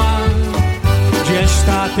miła, gdzieś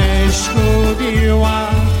tatę zgubiła?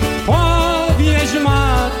 Powiedz,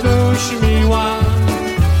 matuś miła,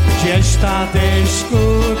 gdzieś tatę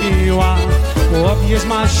zgubiła? Chłopiec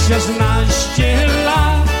ma 16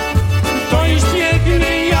 lat, to już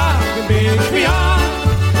piękny jakby kwiat,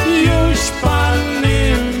 już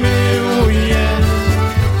panny miłuje,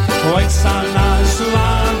 ojca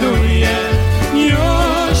naśladuje,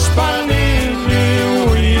 już panny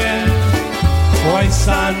miłuje,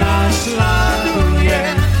 ojca naśladuje.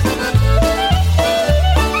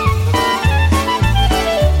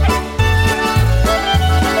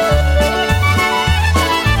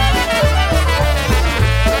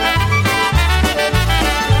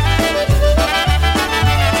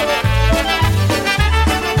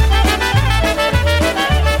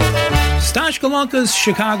 Stashka Lanka's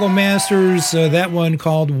Chicago Masters, that one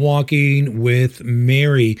called Walking with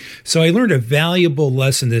Mary. So I learned a valuable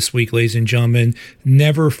lesson this week, ladies and gentlemen.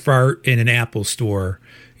 Never fart in an Apple store.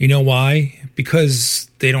 You know why? Because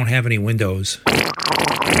they don't have any windows.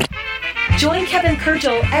 Join Kevin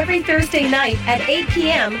Kurgel every Thursday night at 8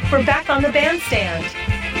 p.m. for Back on the Bandstand.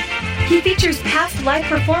 He features past live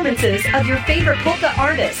performances of your favorite polka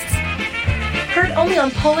artists. Heard only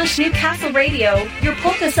on Polish Newcastle Radio, your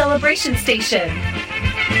polka celebration station.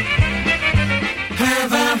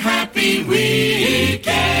 Have a happy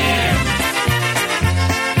weekend.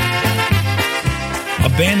 A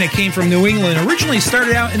band that came from New England originally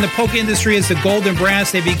started out in the polka industry as the Golden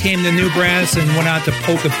Brass. They became the New Brass and went out to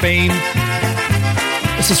polka fame.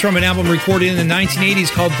 This is from an album recorded in the 1980s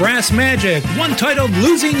called Brass Magic, one titled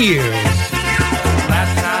Losing You.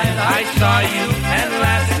 Last night I saw you, and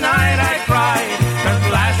last night I cried, 'cause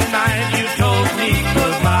last night you told me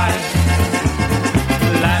goodbye.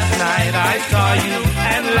 Last night I saw you,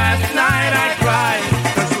 and last night I cried,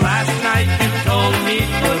 'cause last night you told me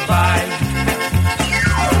goodbye.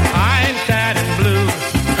 I'm sad and blue,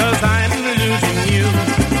 'cause I'm losing you.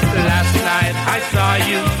 Last night I saw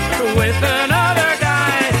you with another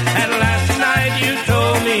guy, and last night you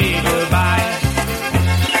told me goodbye.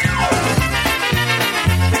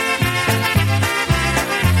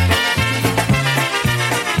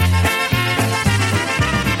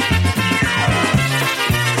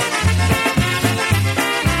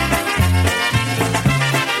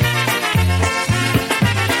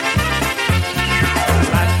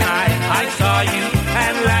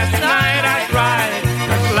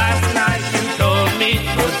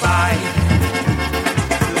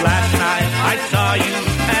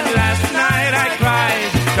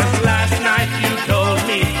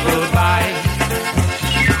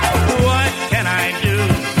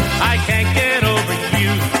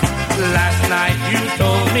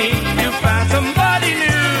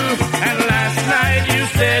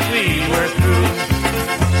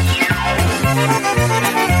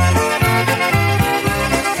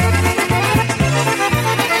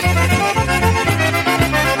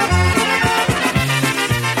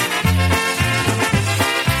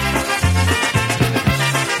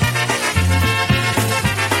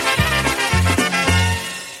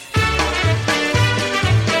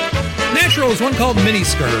 One called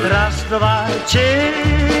Miniskirt. Raz, dwa, trzy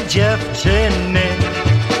dziewczyny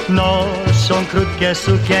noszą krótkie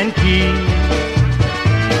sukienki.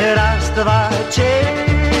 Raz, dwa, trzy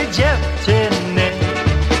dziewczyny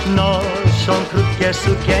noszą Noszą krótkie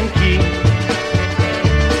sukienki,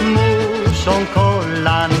 muszą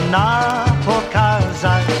kolana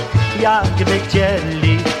pokazać, jakby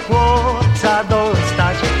chcieli chłopca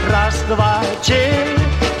dostać. Raz, dwa, trzy,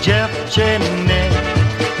 dziewczyny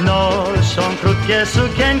noszą krótkie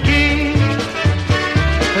sukienki.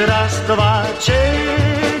 Raz, dwa, trzy,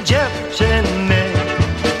 dziewczyny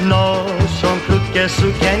noszą krótkie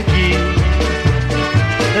sukienki.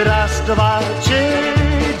 Raz, dwa, trzy,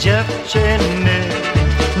 dziewczyny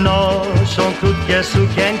noszą krótkie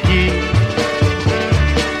sukienki.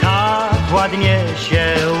 Tak ładnie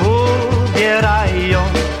się ubierają,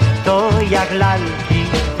 to jak lalki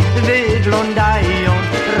wyglądają.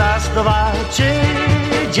 Raz, dwa, trzy,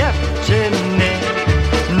 dziewczyny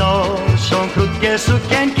noszą krótkie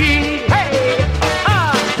sukienki. Hej!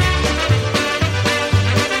 Aha!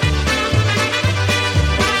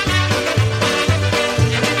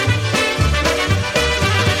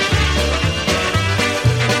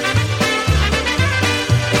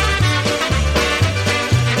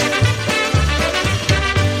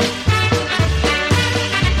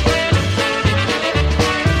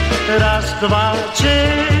 Raz, dwa, trzy,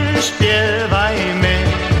 śpiewajmy,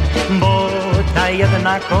 bo ta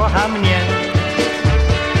jedna kocha mnie.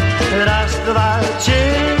 Raz, dwa,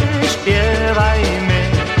 trzy, śpiewajmy,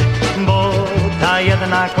 bo ta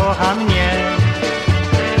jedna kocha mnie.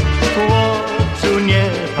 Chłopcu, nie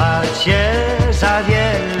patrz się za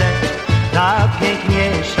wiele, ta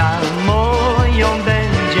piękniejsza moją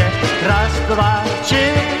będzie. Raz, dwa,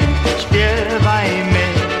 trzy, śpiewajmy,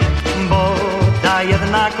 bo ta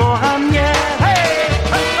jedna kocha mnie. Hej!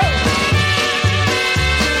 Hej, hej!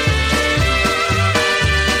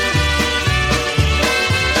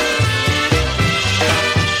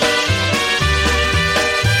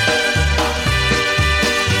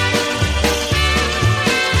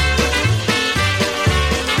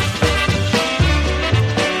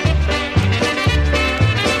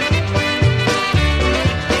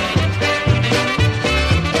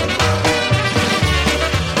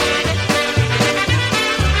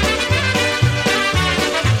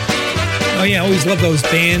 Oh, yeah, I always love those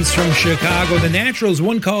bands from Chicago. The Naturals,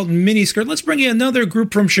 one called Miniskirt. Let's bring in another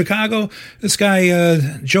group from Chicago. This guy,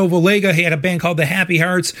 Joe Valega, he had a band called the Happy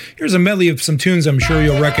Hearts. Here's a medley of some tunes I'm sure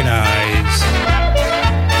you'll recognize.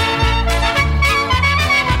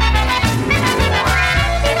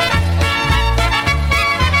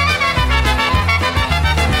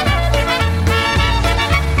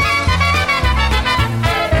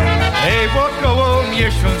 Hej, wokoło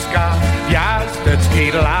miesiączka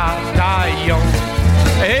gwiazdeczki latają.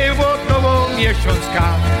 Hej, wokoło miesiączka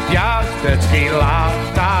gwiazdeczki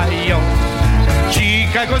latają.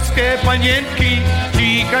 Chicagowskie panienki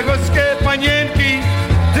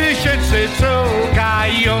tysięcy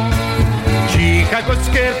szukają.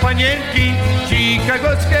 Chicagowskie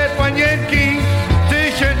panienki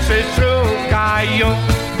tysięcy szukają.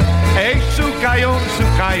 Ej, szukają,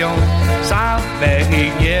 same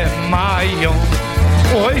ich nie mają.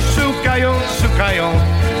 Oj, szukają,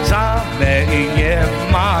 same ich nie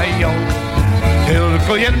mają.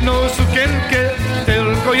 Tylko jedną sukienkę,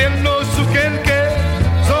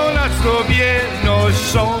 co na sobie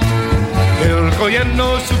noszą. Tylko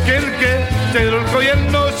jedną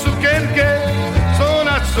sukienkę, co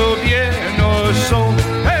na sobie noszą.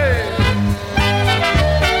 Hej!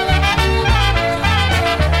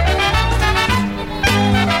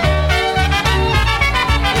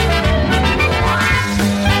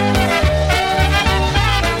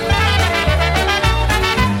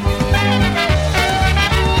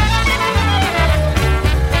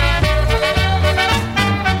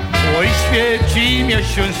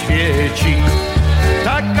 Miesiąc świeci,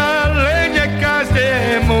 tak ale nie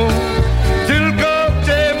każdemu, tylko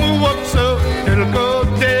temu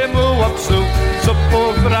łopcu, co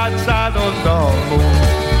powraca do domu.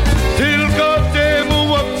 Tylko temu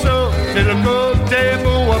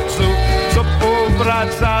łopcu, co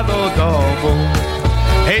powraca do domu.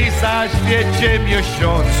 Hej, zaświecie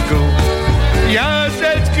miesiączku,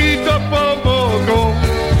 jarzeczki to pomogą,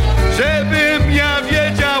 żebym ja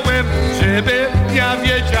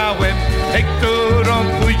wiedziałem, hej, którą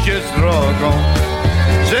pójdzie z drogą.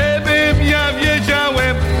 Żebym ja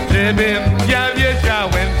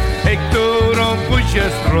wiedziałem, hej, którą pójdzie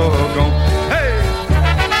z drogą. Hej!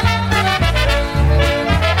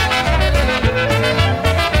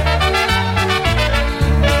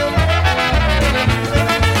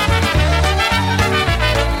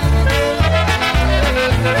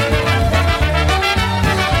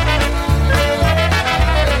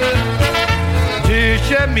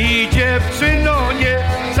 Mi dziewczyno nie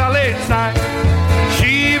zalecaj,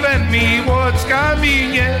 siwe łockami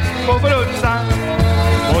nie powróca.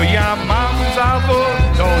 Bo ja mam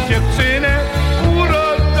zawodną dziewczynę,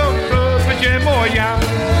 urodną to będzie moja.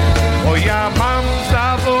 Bo ja mam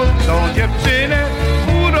zawodną dziewczynę,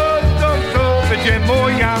 urodną to będzie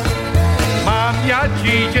moja. Mam ja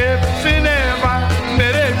ci dziewczynę w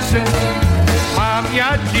Ameryce, mam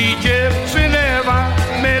ja ci dziewczynę w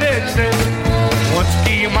Ameryce.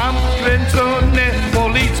 Łączki mam kręcone,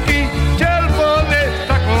 policzki czerwone,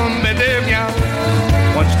 taką będę miał.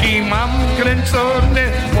 Łączki mam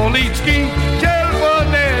kręcone, policzki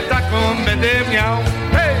czerwone, taką będę miał.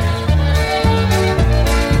 Hej!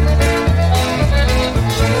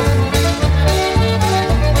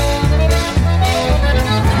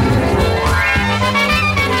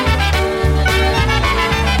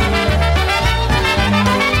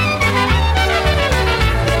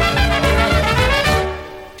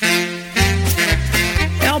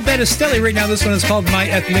 Stelly right now. This one is called My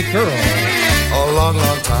Ethnic Girl. A long,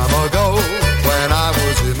 long time ago, when I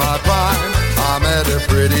was in my prime, I met a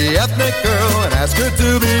pretty ethnic girl and asked her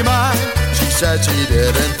to be mine. She said she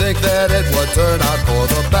didn't think that it would turn out for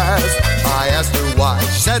the best. I asked her why.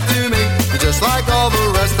 She said to me, just like all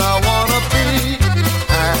the rest, I wanna be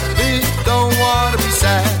happy, don't wanna be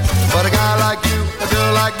sad. But a guy like you, a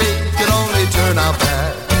girl like me, could only turn out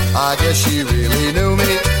bad. I guess she really knew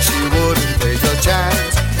me, she wouldn't take a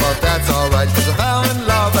chance. But that's alright, cause I fell in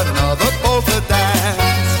love at another polka dance.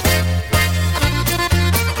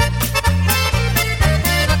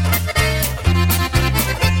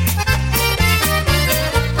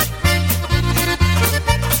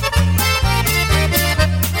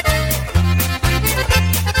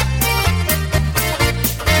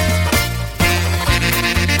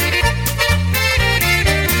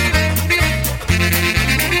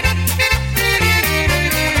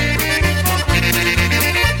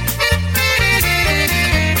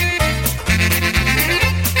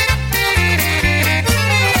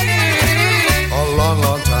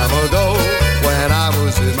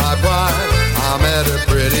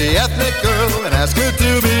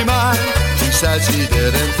 She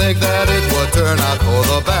didn't think that it would turn out for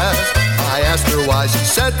the best. I asked her why. She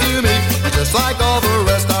said to me, just like all the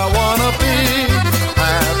rest, I wanna be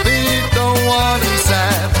happy, don't wanna be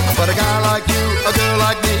sad. But a guy like you, a girl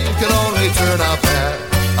like me, could only turn out bad.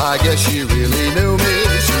 I guess she really knew me,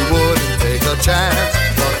 she wouldn't take a chance.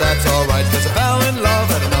 But that's alright, cause I fell in love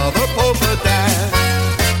at another polka dance.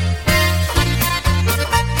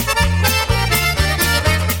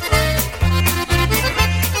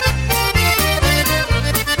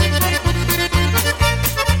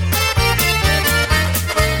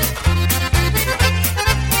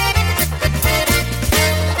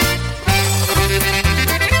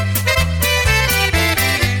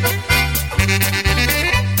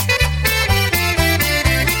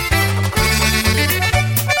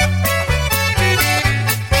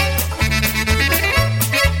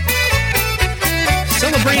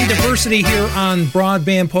 Diversity here on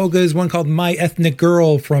Broadband Polkas, one called My Ethnic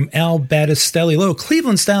Girl from Al Battistelli. A little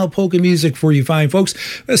Cleveland-style polka music for you fine folks.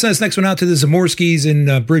 Let's send this next one out to the Zamorskis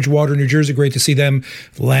in Bridgewater, New Jersey. Great to see them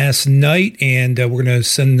last night. And we're going to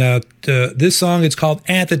send out this song. It's called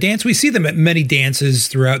At the Dance. We see them at many dances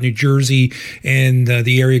throughout New Jersey and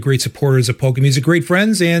the area. Great supporters of polka music, great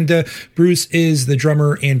friends. And Bruce is the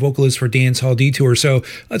drummer and vocalist for Dance Hall Detour. So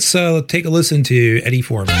let's take a listen to Eddie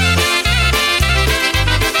Foreman.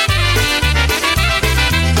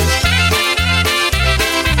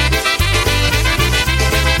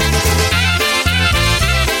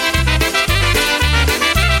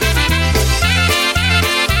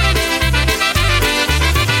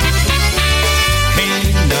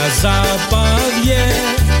 Zabawie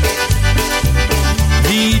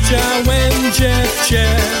widziałem dziewczę,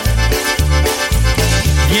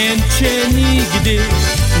 więcej nigdy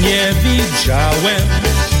nie widziałem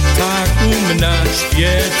taką na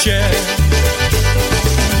świecie.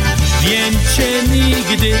 Więcej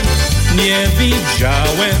nigdy nie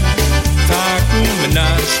widziałem taką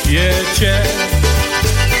na świecie.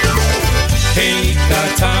 Hejka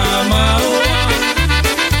ta mała,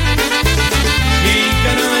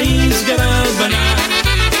 zgrabna,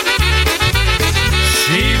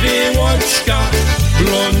 siwy łoczka,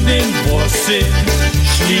 blondyn włosy,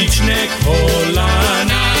 śliczne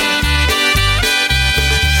kolana.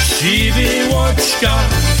 Siwy łoczka,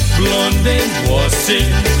 blondyn włosy,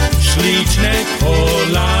 śliczne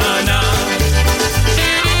kolana.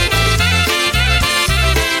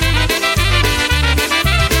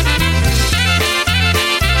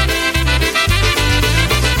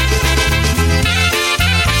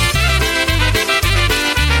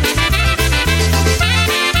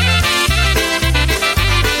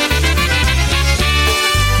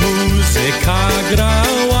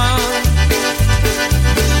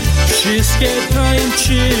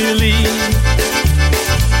 tańczyli,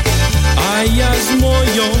 a ja z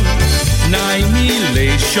moją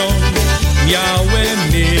najmilejszą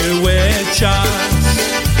miałem miły czas.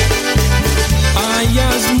 A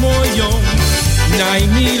ja z moją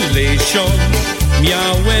najmilejszą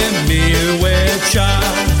miałem miły czas.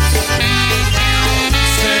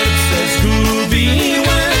 Serce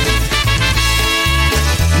zgubiłem,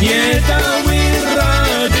 nie dały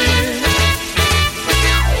rady.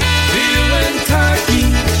 Byłem taki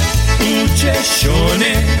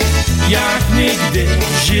ucieszony jak nigdy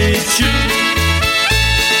w życiu.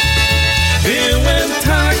 Byłem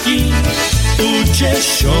taki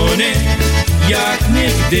ucieszony jak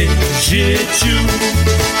nigdy w życiu.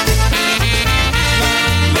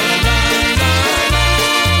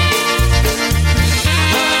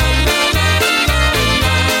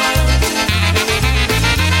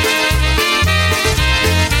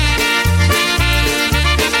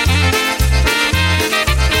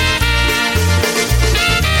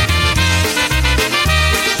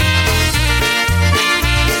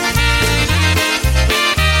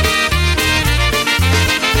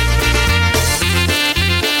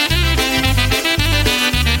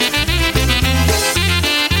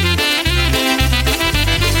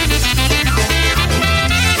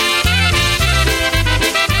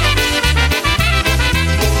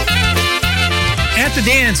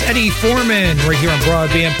 Dance, Eddie Foreman, right here on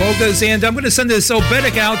Broadband Polkas. And I'm going to send this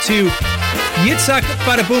obedic out to Yitzhak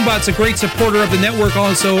Badaboombat's a great supporter of the network,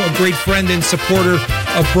 also a great friend and supporter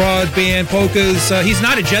of Broadband Polkas. He's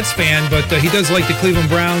not a Jets fan, but he does like the Cleveland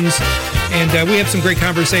Browns, and we have some great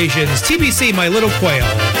conversations. TBC, My Little Quail.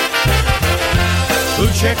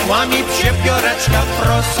 Uciekła mi przepióreczka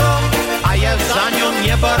proso, a ja za nią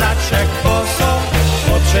nieboraczek boso.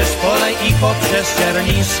 Poprzez pole i poprzez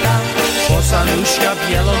czerniska, po sanuszka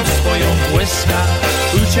bielą swoją błyska.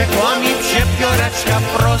 Uciekła mi przepióreczka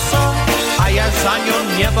proso, a ja za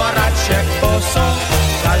nią nieboraczek boso.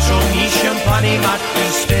 Każą mi się pani matki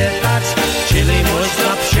spytać, czyli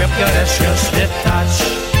można przepióreczkę spytać.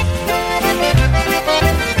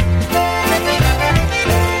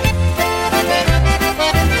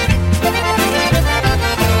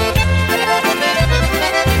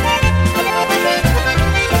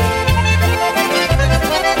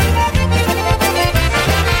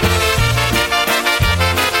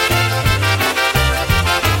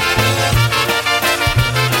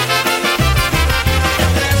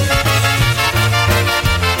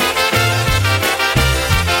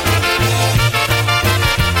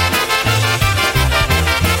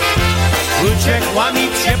 Uciekła mi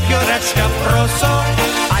przepióreczka proso,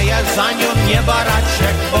 a ja za nią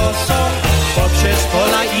nieboraczek boso. Poprzez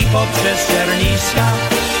pola i poprzez czerniska,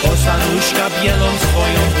 po sanuszka bielą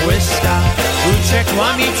swoją błyska.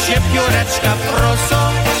 Uciekła mi przepióreczka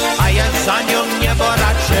proso, a ja za nią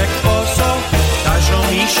nieboraczek boso.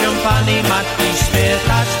 Każą mi się pani matki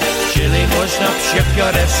spytać, czyli można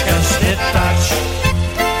przepióreczkę spytać.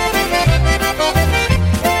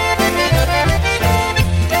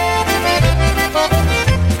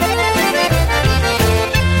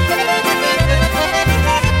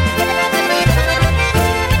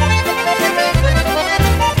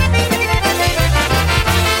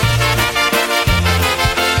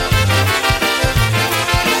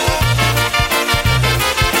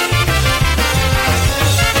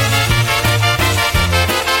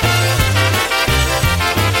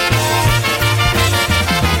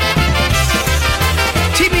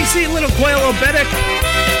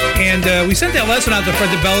 And we sent that last one out to Fred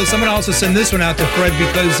DeBellis. I'm going to also send this one out to Fred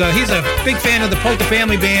because he's a big fan of the Polka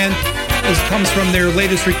Family Band. This comes from their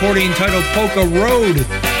latest recording titled Polka Road.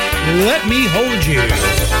 Let Me Hold You.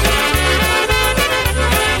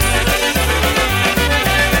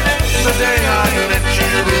 The day I met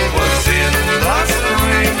you was in the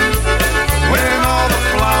spring, when all the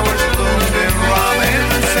flowers bloomed and robin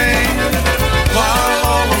sang. While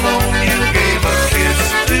all alone you gave a kiss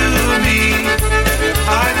to me,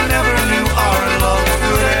 I never knew our love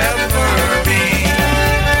could ever be.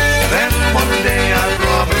 Then one day I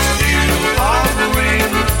promised you a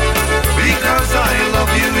ring, because I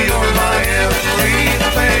love you, you're my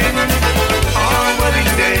everything. Our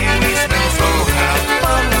wedding day we spent so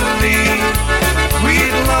happily. We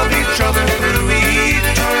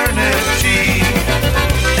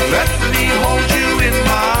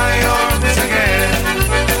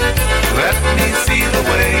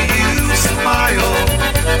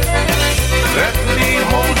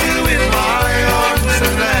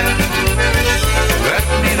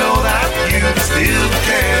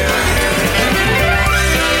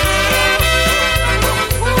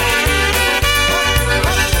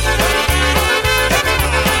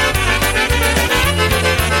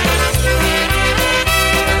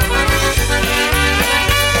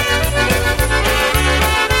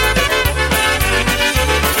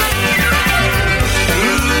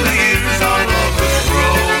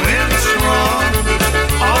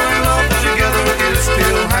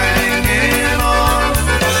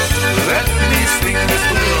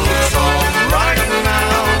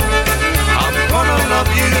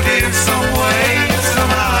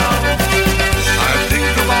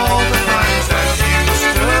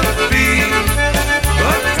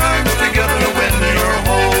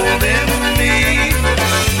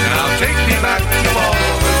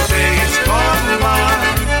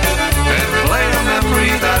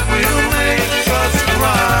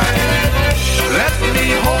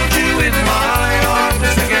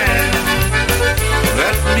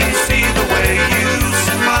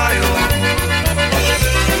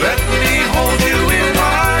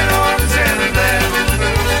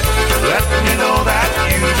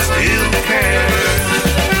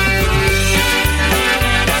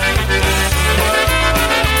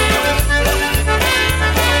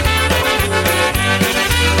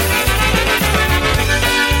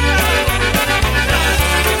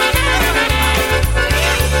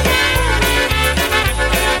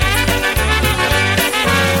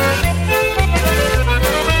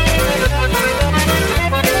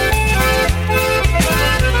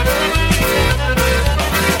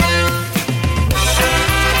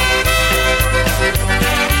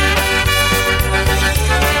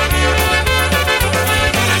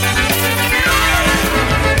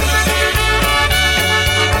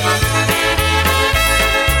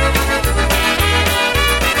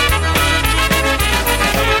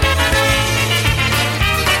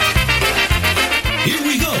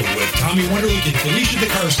Tommy Wonderlick and Felicia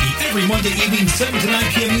Tokarski every Monday evening, 7 to 9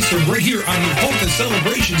 p.m. Eastern, right here on your Polka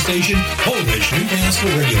Celebration Station, Polish Newcastle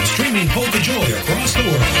Radio, streaming Polka Joy across the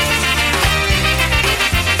world.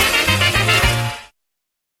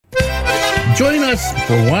 Join us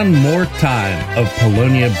for one more time of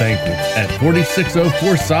Polonia Banquets at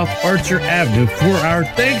 4604 South Archer Avenue for our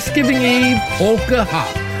Thanksgiving Eve Polka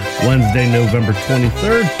Hop. Wednesday, November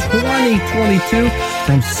 23rd, 2022,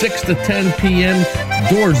 from 6 to 10 p.m.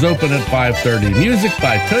 Doors open at 5:30. Music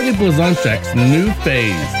by Tony Blazonczyk's New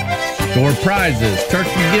Phase. Door prizes, turkey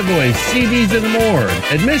giveaways, CDs, and more.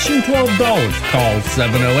 Admission $12. Call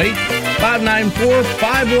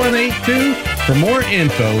 708-594-5182 for more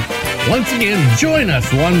info. Once again, join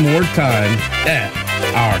us one more time at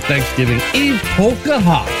our Thanksgiving Eve Polka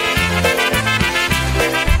Hop.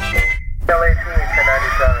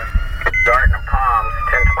 Garden of Palms,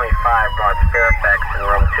 1025 Broad Fairfax in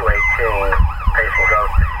room 218. Patient goes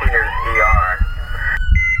to Cedars ER.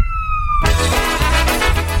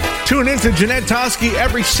 Tune in to Jeanette Toski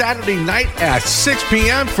every Saturday night at 6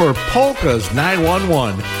 p.m. for Polkas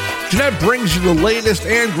 911. Jeanette brings you the latest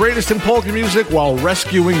and greatest in polka music while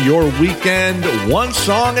rescuing your weekend one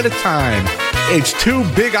song at a time. It's 2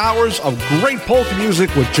 big hours of great polka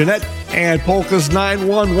music with Jeanette and Polkas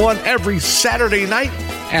 911 every Saturday night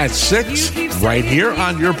at 6, right here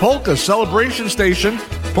on your Polka Celebration Station,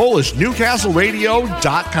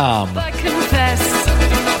 PolishNewcastleRadio.com. But confess,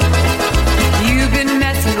 you've been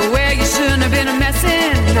messing where you shouldn't have been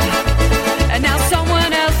messing, and now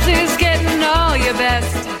someone else is getting all your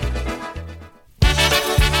best.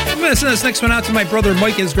 I'm going to send this next one out to my brother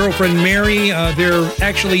Mike and his girlfriend Mary. They're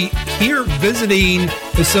actually here visiting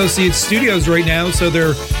Associates Studios right now, so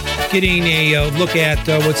they're getting a look at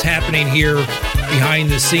what's happening here behind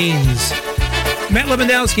the scenes. Matt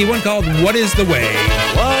Lewandowski, one called What Is the Way?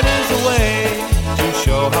 What is the way to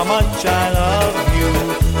show how much I love you?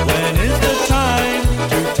 When is the time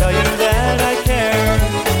to tell you that I care?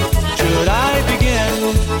 Should I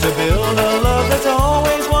begin to build a love that's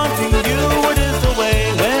always wanting you? What is the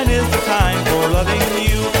way? When is the time for loving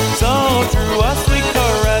you? So true, a sweet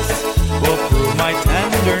caress will prove my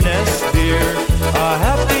tenderness, dear. A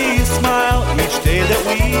happy smile each day that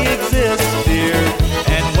we exist, dear.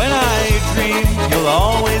 And when I dream, you'll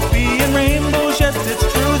always be in rainbows. Yes, it's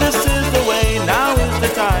true, this is the way. Now is the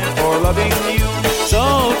time for loving you.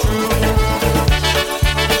 So true.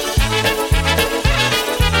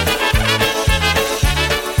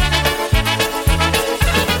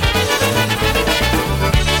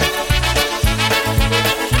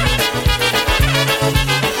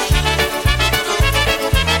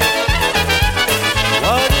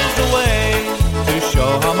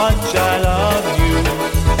 I love you.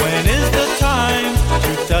 When is the time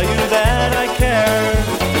to tell you that I care?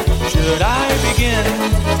 Should I begin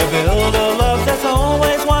to build a love that's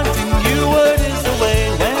always wanting you? What is the way?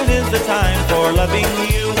 When is the time for loving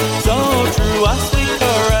you? So true, a sweet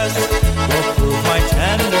caress will prove my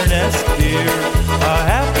tenderness, dear. A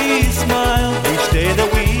happy smile each day that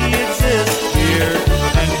we exist, dear.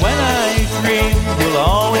 And when I dream, you'll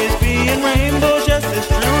always be in rainbows. Yes, it's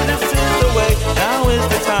true, this is the way. Now is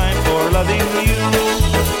the time for loving you.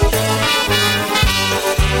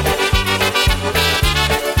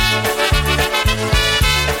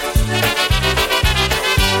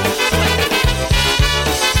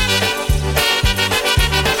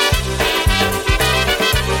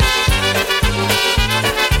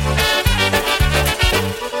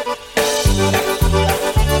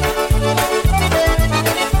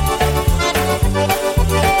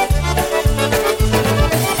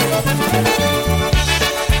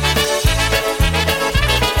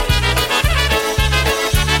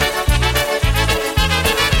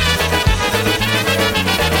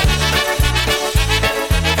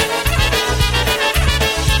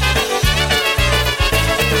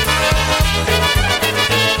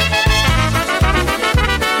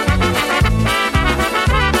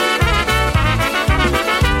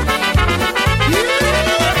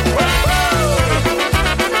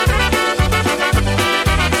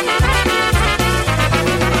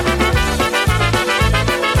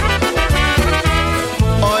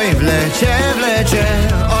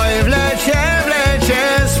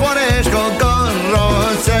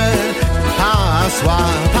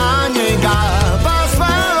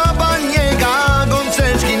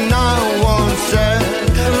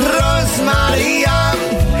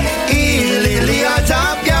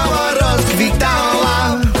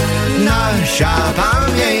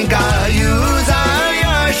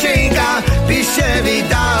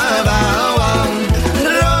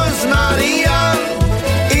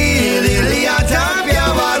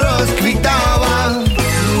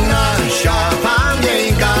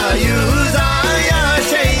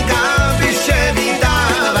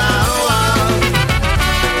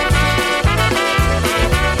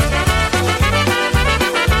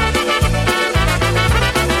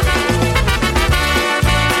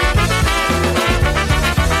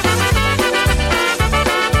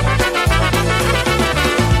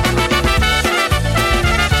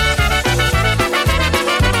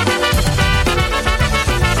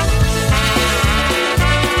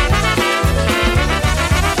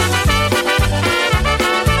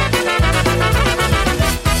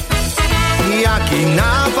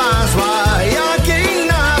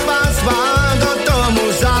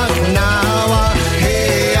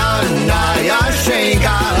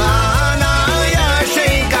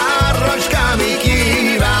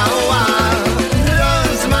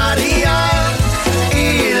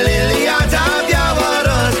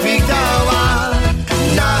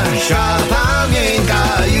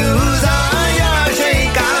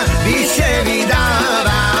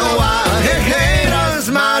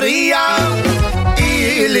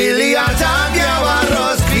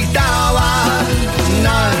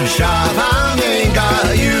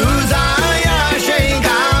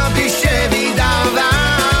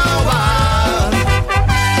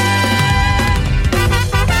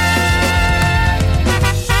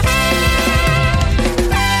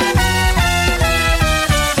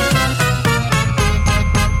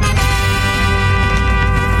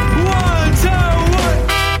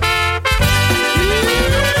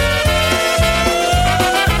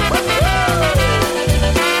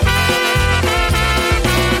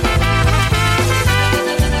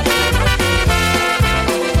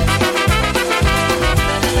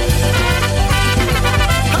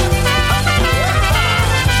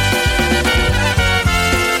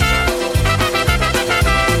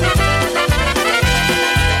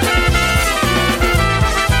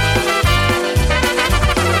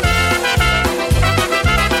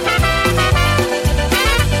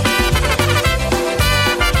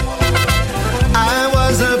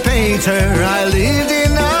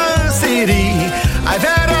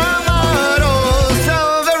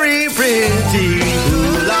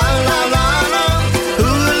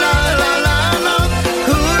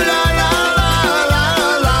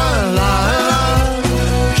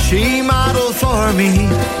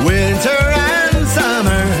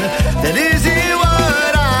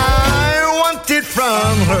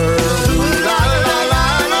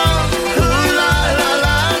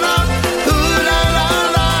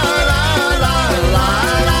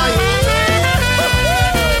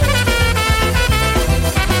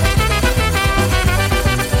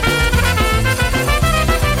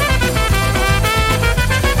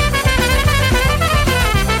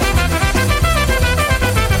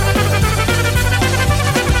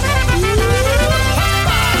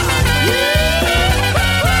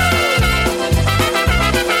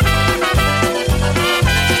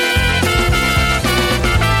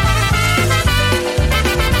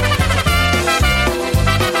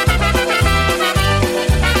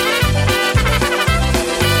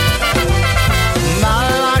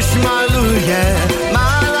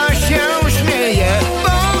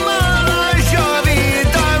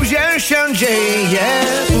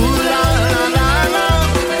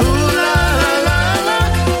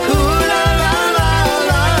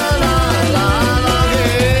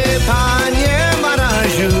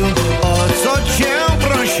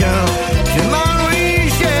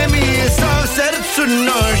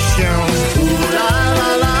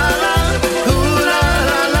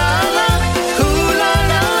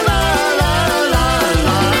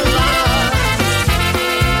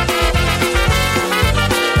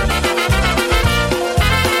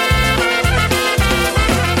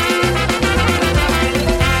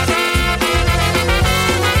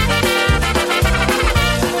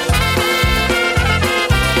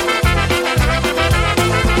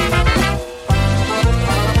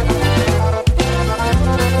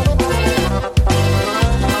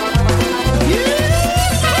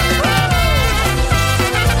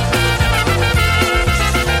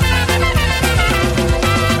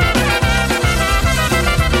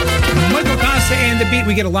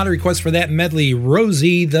 we get a lot of requests for that medley,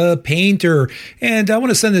 Rosie the Painter. And I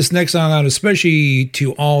want to send this next song out, especially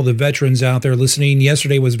to all the veterans out there listening.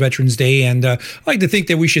 Yesterday was Veterans Day, and I like to think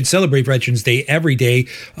that we should celebrate Veterans Day every day.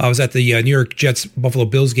 I was at the New York Jets Buffalo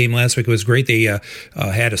Bills game last week. It was great. They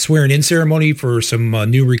had a swearing-in ceremony for some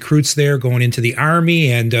new recruits there going into the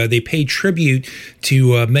Army, and they paid tribute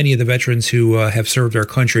to many of the veterans who have served our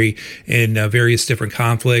country in various different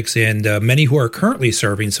conflicts, and many who are currently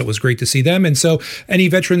serving. So it was great to see them. And so any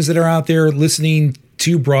veterans that are out there listening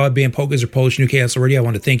to Broadband Polkas or Polish Newcastle Radio, I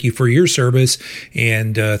want to thank you for your service,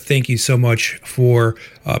 and thank you so much for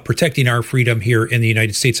protecting our freedom here in the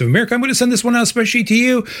United States of America. I'm going to send this one out especially to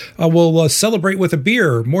you. We'll celebrate with a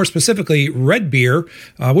beer, more specifically red beer.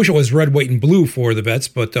 I wish it was red, white, and blue for the vets,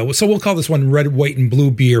 but so we'll call this one red, white, and blue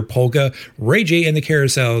beer polka. Ray J and the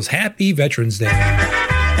Carousels, happy Veterans Day.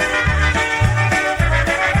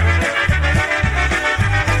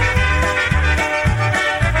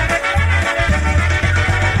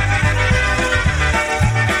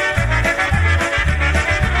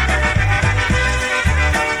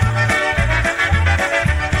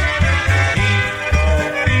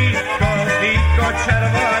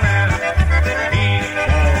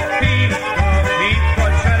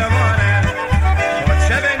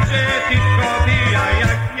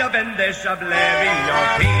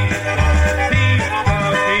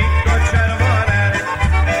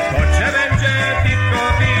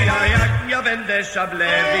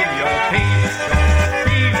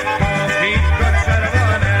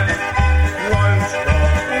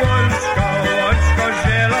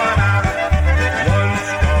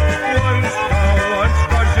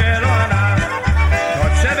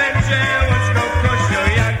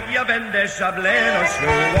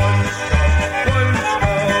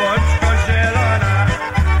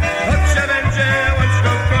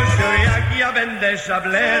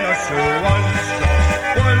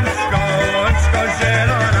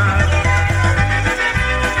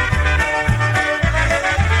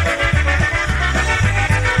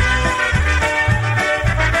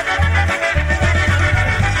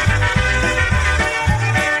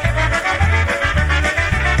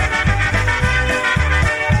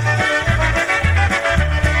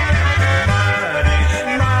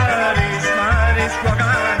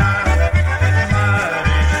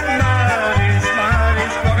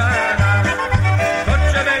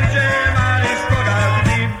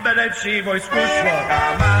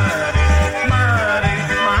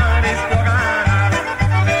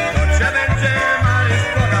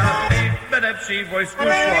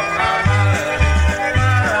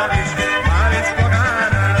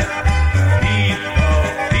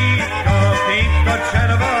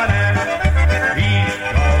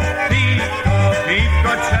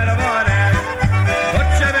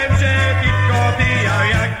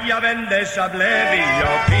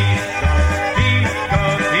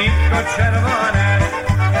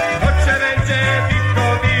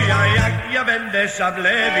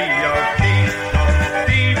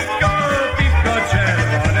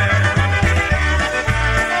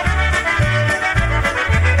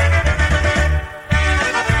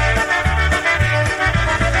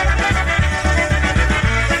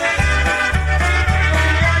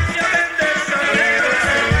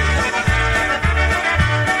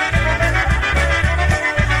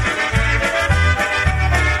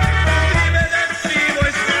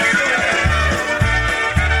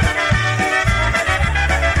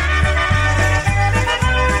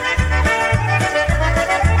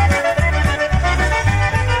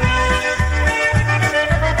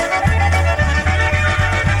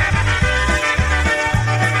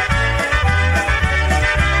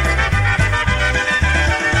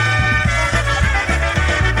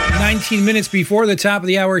 Minutes before the top of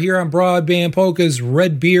the hour here on Broadband Polkas,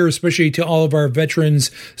 red beer, especially to all of our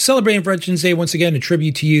veterans celebrating Veterans Day. Once again, a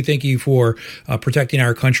tribute to you. Thank you for protecting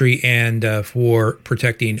our country and for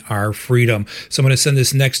protecting our freedom. So I'm going to send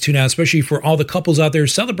this next tune out, especially for all the couples out there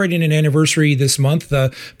celebrating an anniversary this month.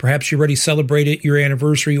 Perhaps you already celebrated your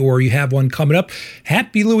anniversary or you have one coming up.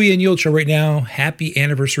 Happy Louie and Yulcha right now. Happy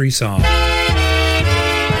anniversary song.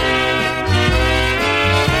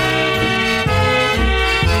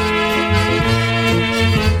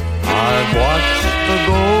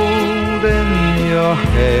 Gold in your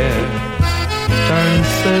hair turn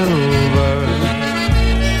silver,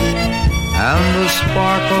 and the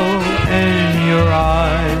sparkle in your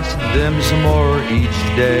eyes dims more each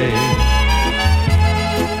day,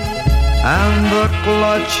 and the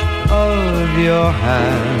clutch of your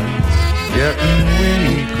hands getting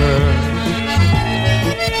weaker.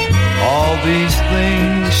 All these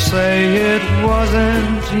things say it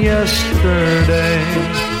wasn't yesterday.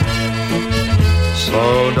 So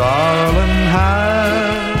darling,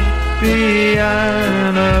 happy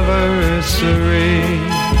anniversary.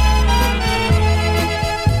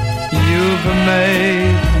 You've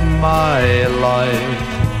made my life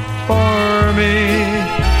for me.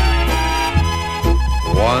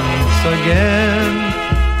 Once again,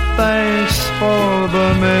 thanks for the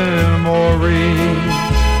memories.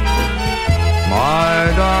 My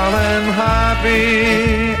darling,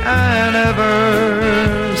 happy anniversary.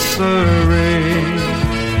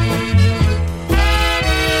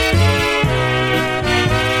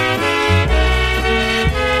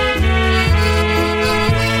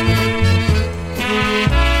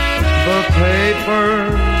 The paper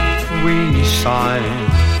we signed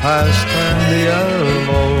has turned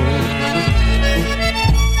yellow.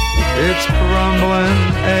 Its crumbling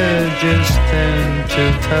edges tend to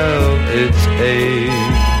tell its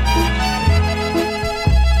age.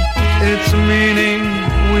 Its meaning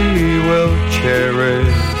we will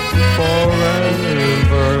cherish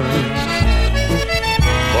forever.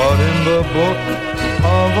 But in the book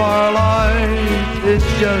of our life, it's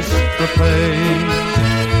just a page.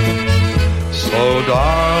 So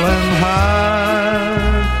darling,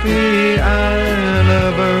 happy anniversary.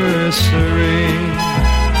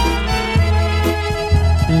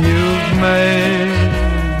 You've made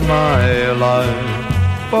my life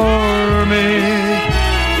for me.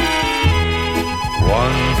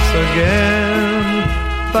 Once again,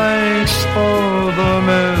 thanks for the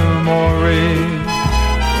memory.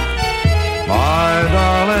 My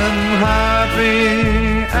darling, happy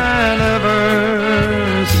anniversary.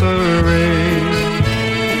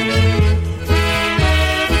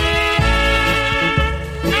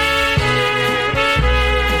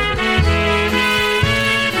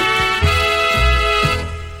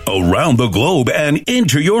 Around the globe and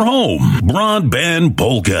into your home. BroadBand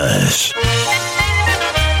Polkas.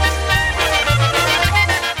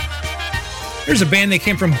 There's a band that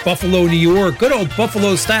came from Buffalo, New York. Good old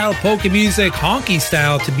Buffalo-style polka music, honky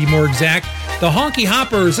style to be more exact. The Honky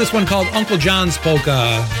Hoppers, this one called Uncle John's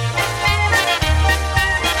Polka.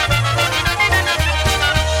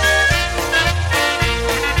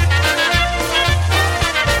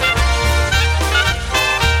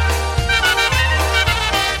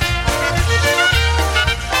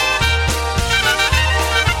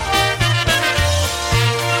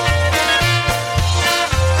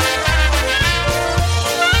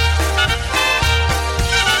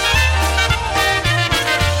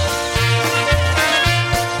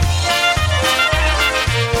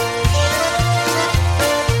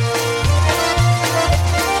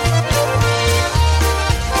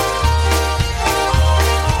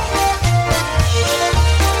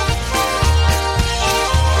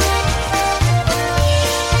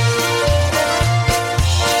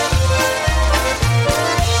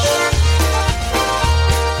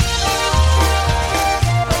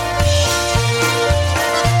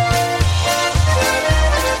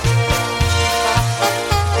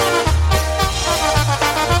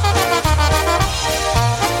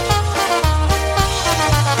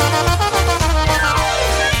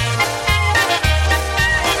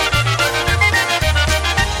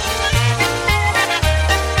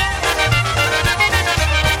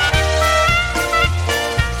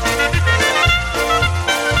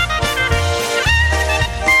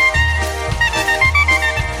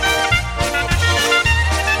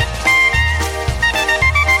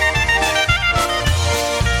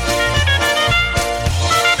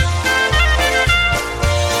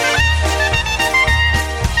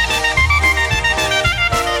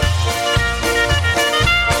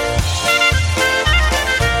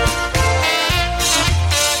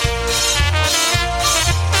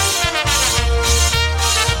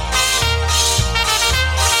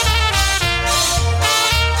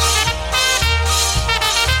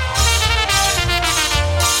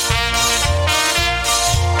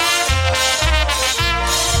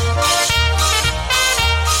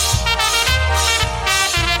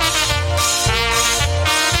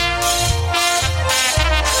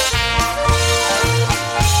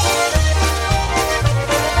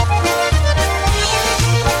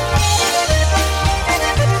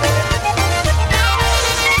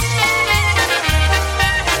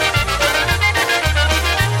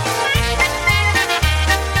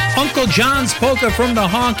 Uncle John's Polka from the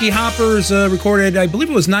Honky Hoppers, recorded, I believe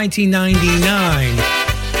it was 1999.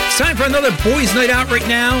 It's time for another boys' night out right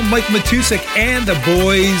now. Mike Matusik and the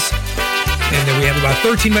boys. And then we have about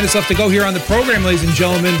 13 minutes left to go here on the program, ladies and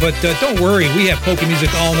gentlemen. But don't worry, we have polka music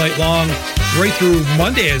all night long, right through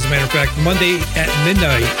Monday, as a matter of fact, Monday at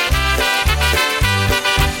midnight.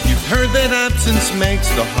 You've heard that absence makes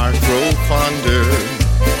the heart grow fonder.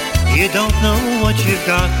 You don't know what you've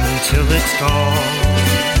got until it's gone.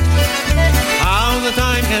 How the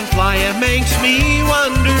time can fly, it makes me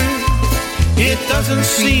wonder. It doesn't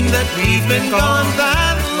seem that we've been gone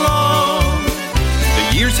that long. The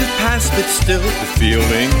years have passed, but still the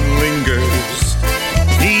feeling lingers.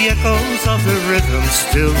 The echoes of the rhythm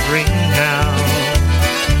still ring out.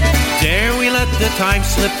 Dare we let the time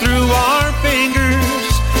slip through our fingers?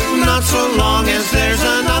 Not so long as there's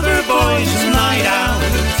another boys' night out.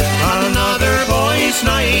 Another boys'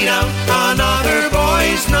 night out. Another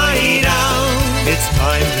boys' night out. It's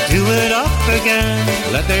time to do it up again.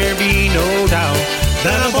 Let there be no doubt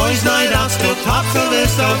that a boys' night out still tops the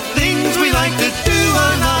list of things we like to do.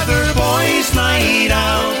 Another boys' night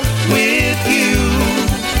out with you.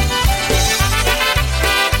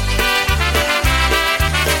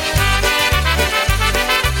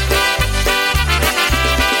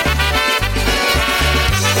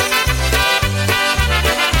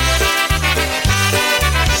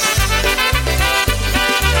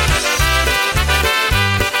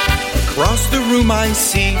 Across the room I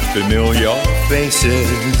see familiar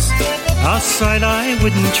faces, a sight I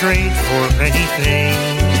wouldn't trade for anything.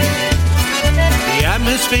 The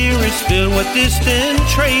atmosphere is filled with distant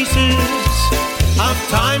traces of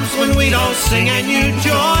times when we'd all sing and you'd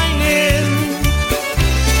join in.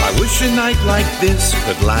 I wish a night like this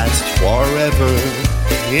could last forever.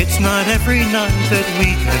 It's not every night that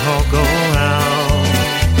we can all go out.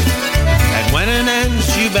 And when it ends,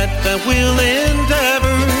 you bet that we'll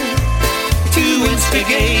endeavor to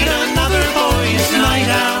instigate another boys'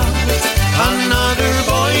 night out. Another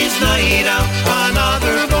boys' night out.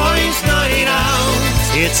 Another boys' night out.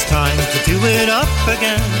 It's time to do it up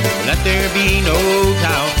again. Let there be no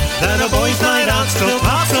doubt that a boys' night out still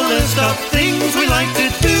tops a list of things we like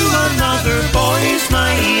to do. Another boys'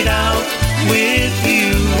 night out with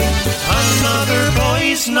you. Another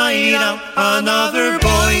boys' night out. Another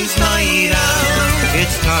boys' night out.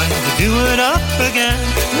 It's time to do it up again.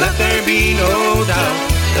 Let there be no doubt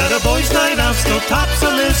that a boys' night out still tops a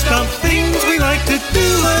list of things we like to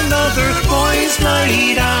do. Another boys'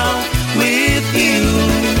 night out with you.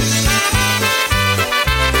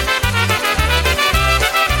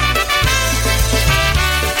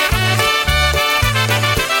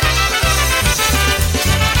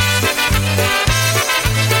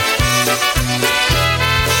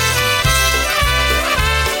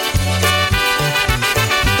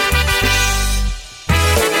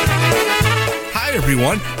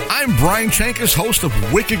 Everyone, I'm Brian Chankus, host of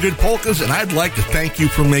Wicked Good Polkas, and I'd like to thank you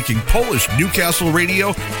for making Polish Newcastle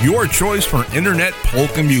Radio your choice for internet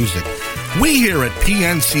polka music. We here at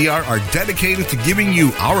PNCR are dedicated to giving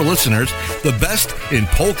you, our listeners, the best in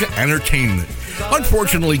polka entertainment.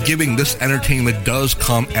 Unfortunately, giving this entertainment does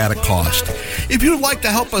come at a cost. If you'd like to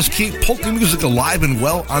help us keep polka music alive and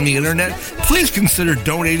well on the internet, please consider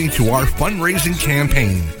donating to our fundraising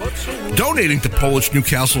campaign. Donating to Polish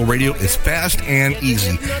Newcastle Radio is fast and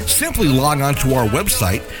easy. Simply log on to our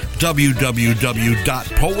website,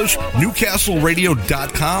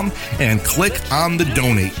 www.polishnewcastleradio.com, and click on the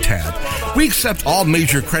Donate tab. We accept all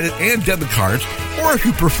major credit and debit cards, or if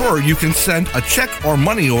you prefer, you can send a check or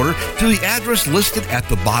money order to the address listed at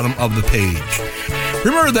the bottom of the page.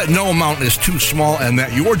 Remember that no amount is too small and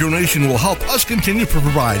that your donation will help us continue to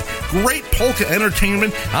provide great polka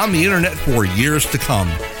entertainment on the internet for years to come.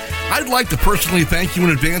 I'd like to personally thank you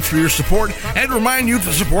in advance for your support and remind you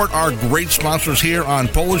to support our great sponsors here on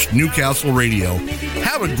Polish Newcastle Radio.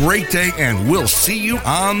 Have a great day, and we'll see you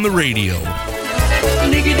on the radio.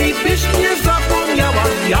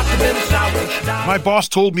 My boss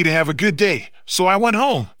told me to have a good day, so I went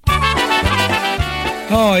home.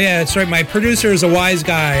 Oh, yeah, that's right. My producer is a wise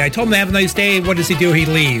guy. I told him to have a nice day. What does he do? He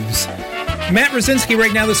leaves. Matt Rosinski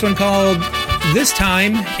right now, this one called This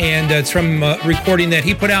Time, and it's from a recording that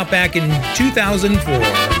he put out back in 2004.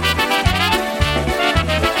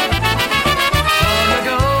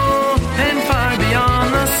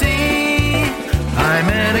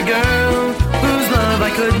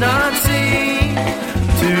 Could not see.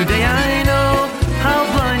 Today I know how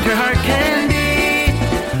blind your heart can be,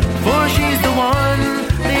 for she's the one,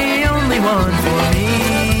 the only one for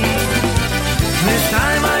me. This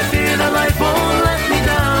time I fear that life won't let me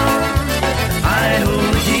down. I hold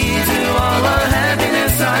the key to all the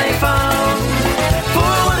happiness I found.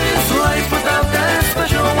 For what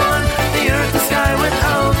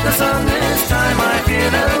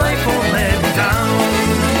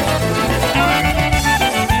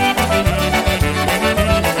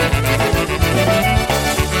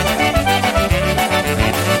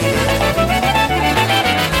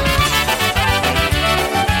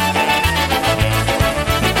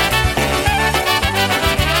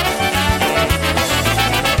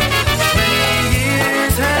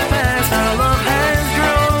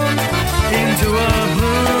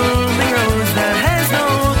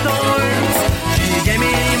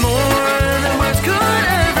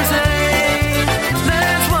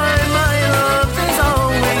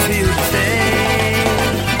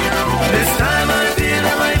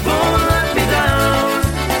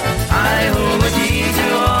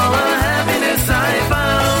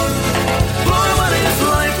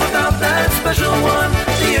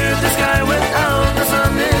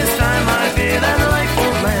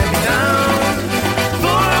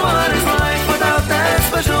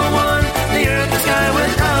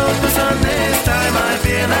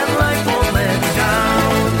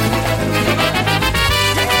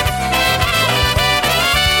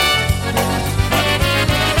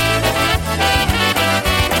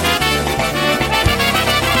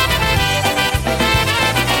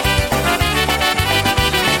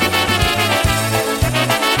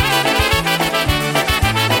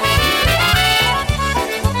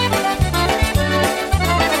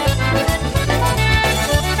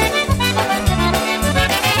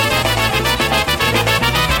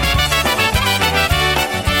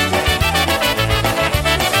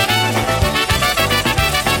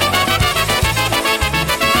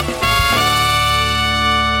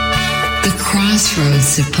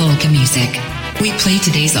crossroads of polka music. We play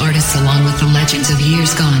today's artists along with the legends of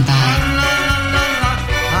years gone by.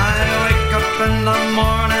 I wake up in the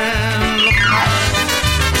morning.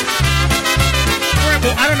 All right,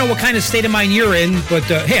 well, I don't know what kind of state of mind you're in, but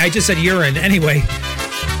hey, I just said you're in. Anyway,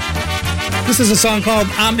 this is a song called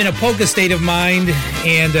I'm in a Polka State of Mind,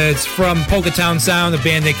 and it's from Polka Town Sound, a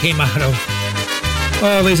band that came out of,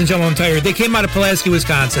 ladies and gentlemen, I'm tired. They came out of Pulaski,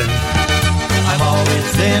 Wisconsin. I'm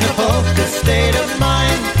always in a polka state of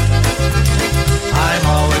mind. I'm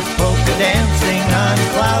always polka dancing on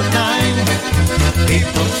cloud nine.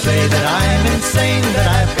 People say that I'm insane, that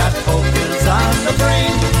I've got polkas on the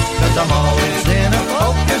brain, 'cause I'm always in a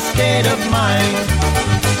polka state of mind.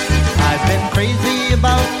 I've been crazy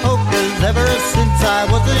about polkas ever since I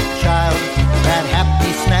was a child. That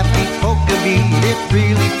happy, snappy polka beat, it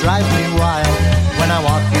really drives me wild. When I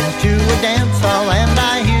walk into a dance hall and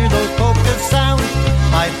I hear those polka sounds,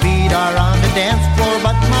 my feet are on the dance floor,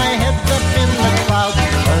 but my head's up in the clouds,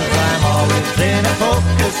 'cause I'm always in a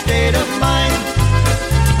polka state of mind.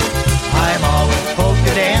 I'm always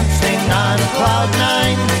polka dancing on cloud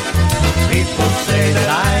nine. People say that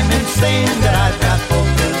I'm insane, that I've got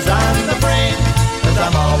polkas on the brain, 'cause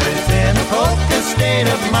I'm always in a polka state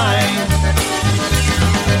of mind.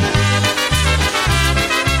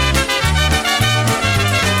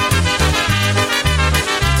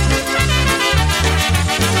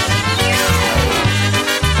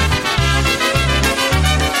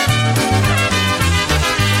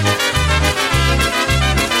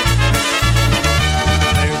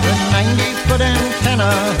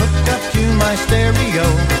 Antenna hooked up to my stereo,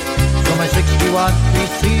 so my 60-watt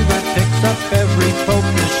receiver picks up every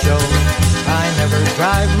polka show. I never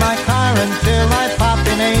drive my car until I pop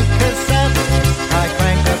in a cassette. I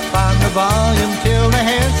crank up on the volume till the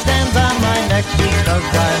hair stands on my neck, because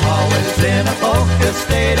I'm always in a polka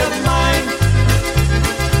state of mind.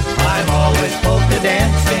 I'm always polka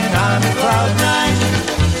dancing on cloud nine.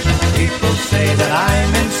 People say that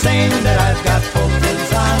I'm insane, that I've got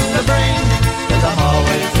polkas on the brain, 'cause I'm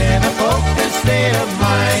always in a polka state of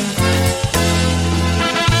mind.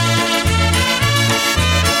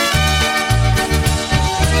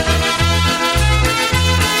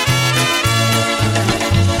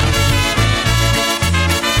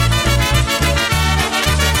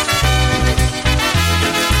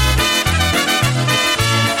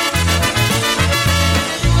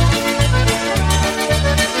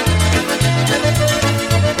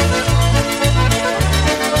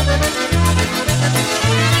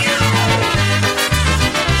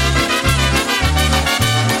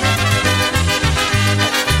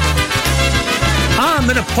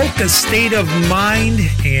 Polka State of Mind,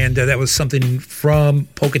 and that was something from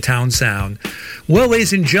Polka Town Sound. Well,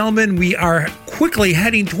 ladies and gentlemen, we are quickly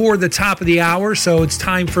heading toward the top of the hour, so it's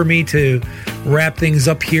time for me to wrap things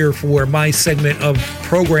up here for my segment of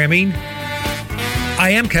programming.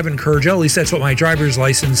 I am Kevin Kurjo, at least that's what my driver's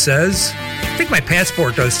license says. I think my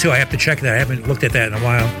passport does too. I have to check that. I haven't looked at that in a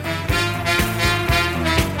while.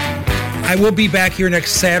 I will be back here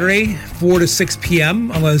next Saturday, 4 to 6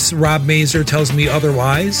 p.m., unless Rob Mazer tells me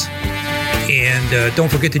otherwise. And don't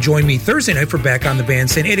forget to join me Thursday night for Back on the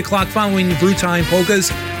Bandstand, 8 o'clock following Brew Time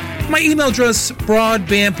Polkas. My email address,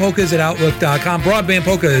 broadbandpolkas@outlook.com,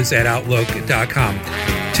 broadbandpolkas@outlook.com.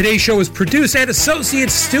 Today's show is produced at Associate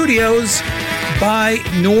Studios by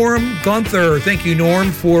Norm Gunther. Thank you,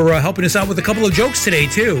 Norm, for helping us out with a couple of jokes today,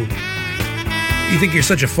 too. You think you're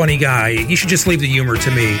such a funny guy. You should just leave the humor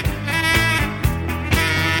to me.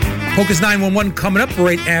 Polkas 911 coming up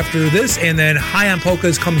right after this, and then High on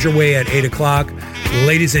Polkas comes your way at 8 o'clock.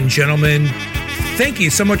 Ladies and gentlemen, thank you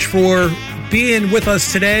so much for being with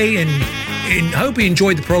us today, and I hope you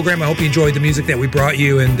enjoyed the program. I hope you enjoyed the music that we brought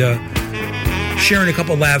you, and sharing a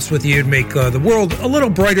couple laughs with you to make the world a little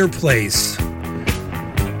brighter place.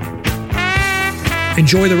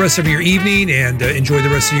 Enjoy the rest of your evening, and enjoy the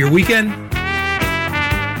rest of your weekend.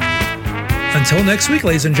 Until next week,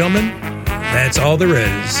 ladies and gentlemen, that's all there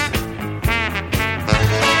is.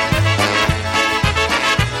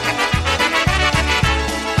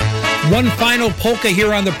 One final polka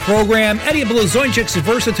here on the program. Eddie Blazonczyk's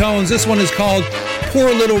Versatones. This one is called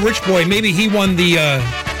Poor Little Rich Boy. Maybe he won the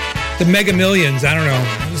Mega Millions. I don't know.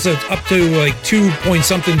 It's up to like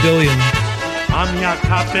 2-point-something billion. Ania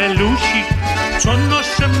kapelusik, co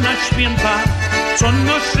noszę na święta, co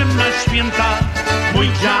noszę na święta. Mój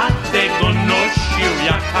dziadek go nosił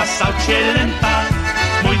jak hasał cielęta.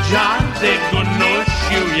 Mój dziadek go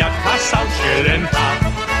nosił jak hasał cielęta.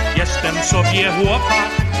 Jestem sobie chłopak,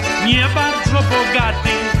 nie bardzo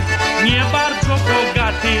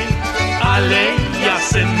bogaty, ale ja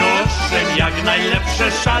se noszę jak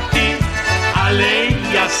najlepsze szaty. ale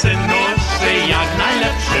ja se noszę jak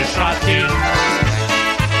najlepsze szaty.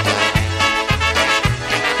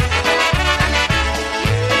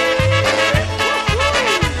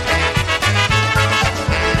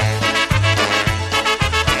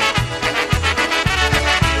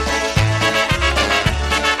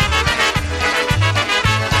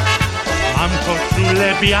 Mam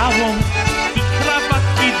koszulę białą i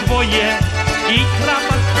krawatki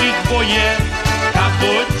dwoje,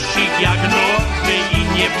 Kabucik jak nowy i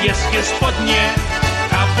niebieskie spodnie,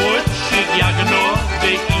 kabucik jak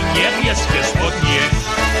nowy i niebieskie spodnie.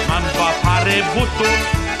 Mam 2 pary butów,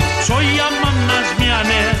 co ja mam na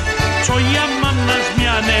zmianę,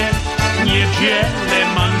 Niedzielę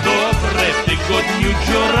mam dobre, w tygodniu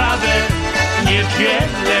dziurawe,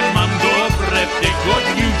 niedzielę mam dobre, w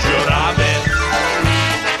tygodniu dziurawe.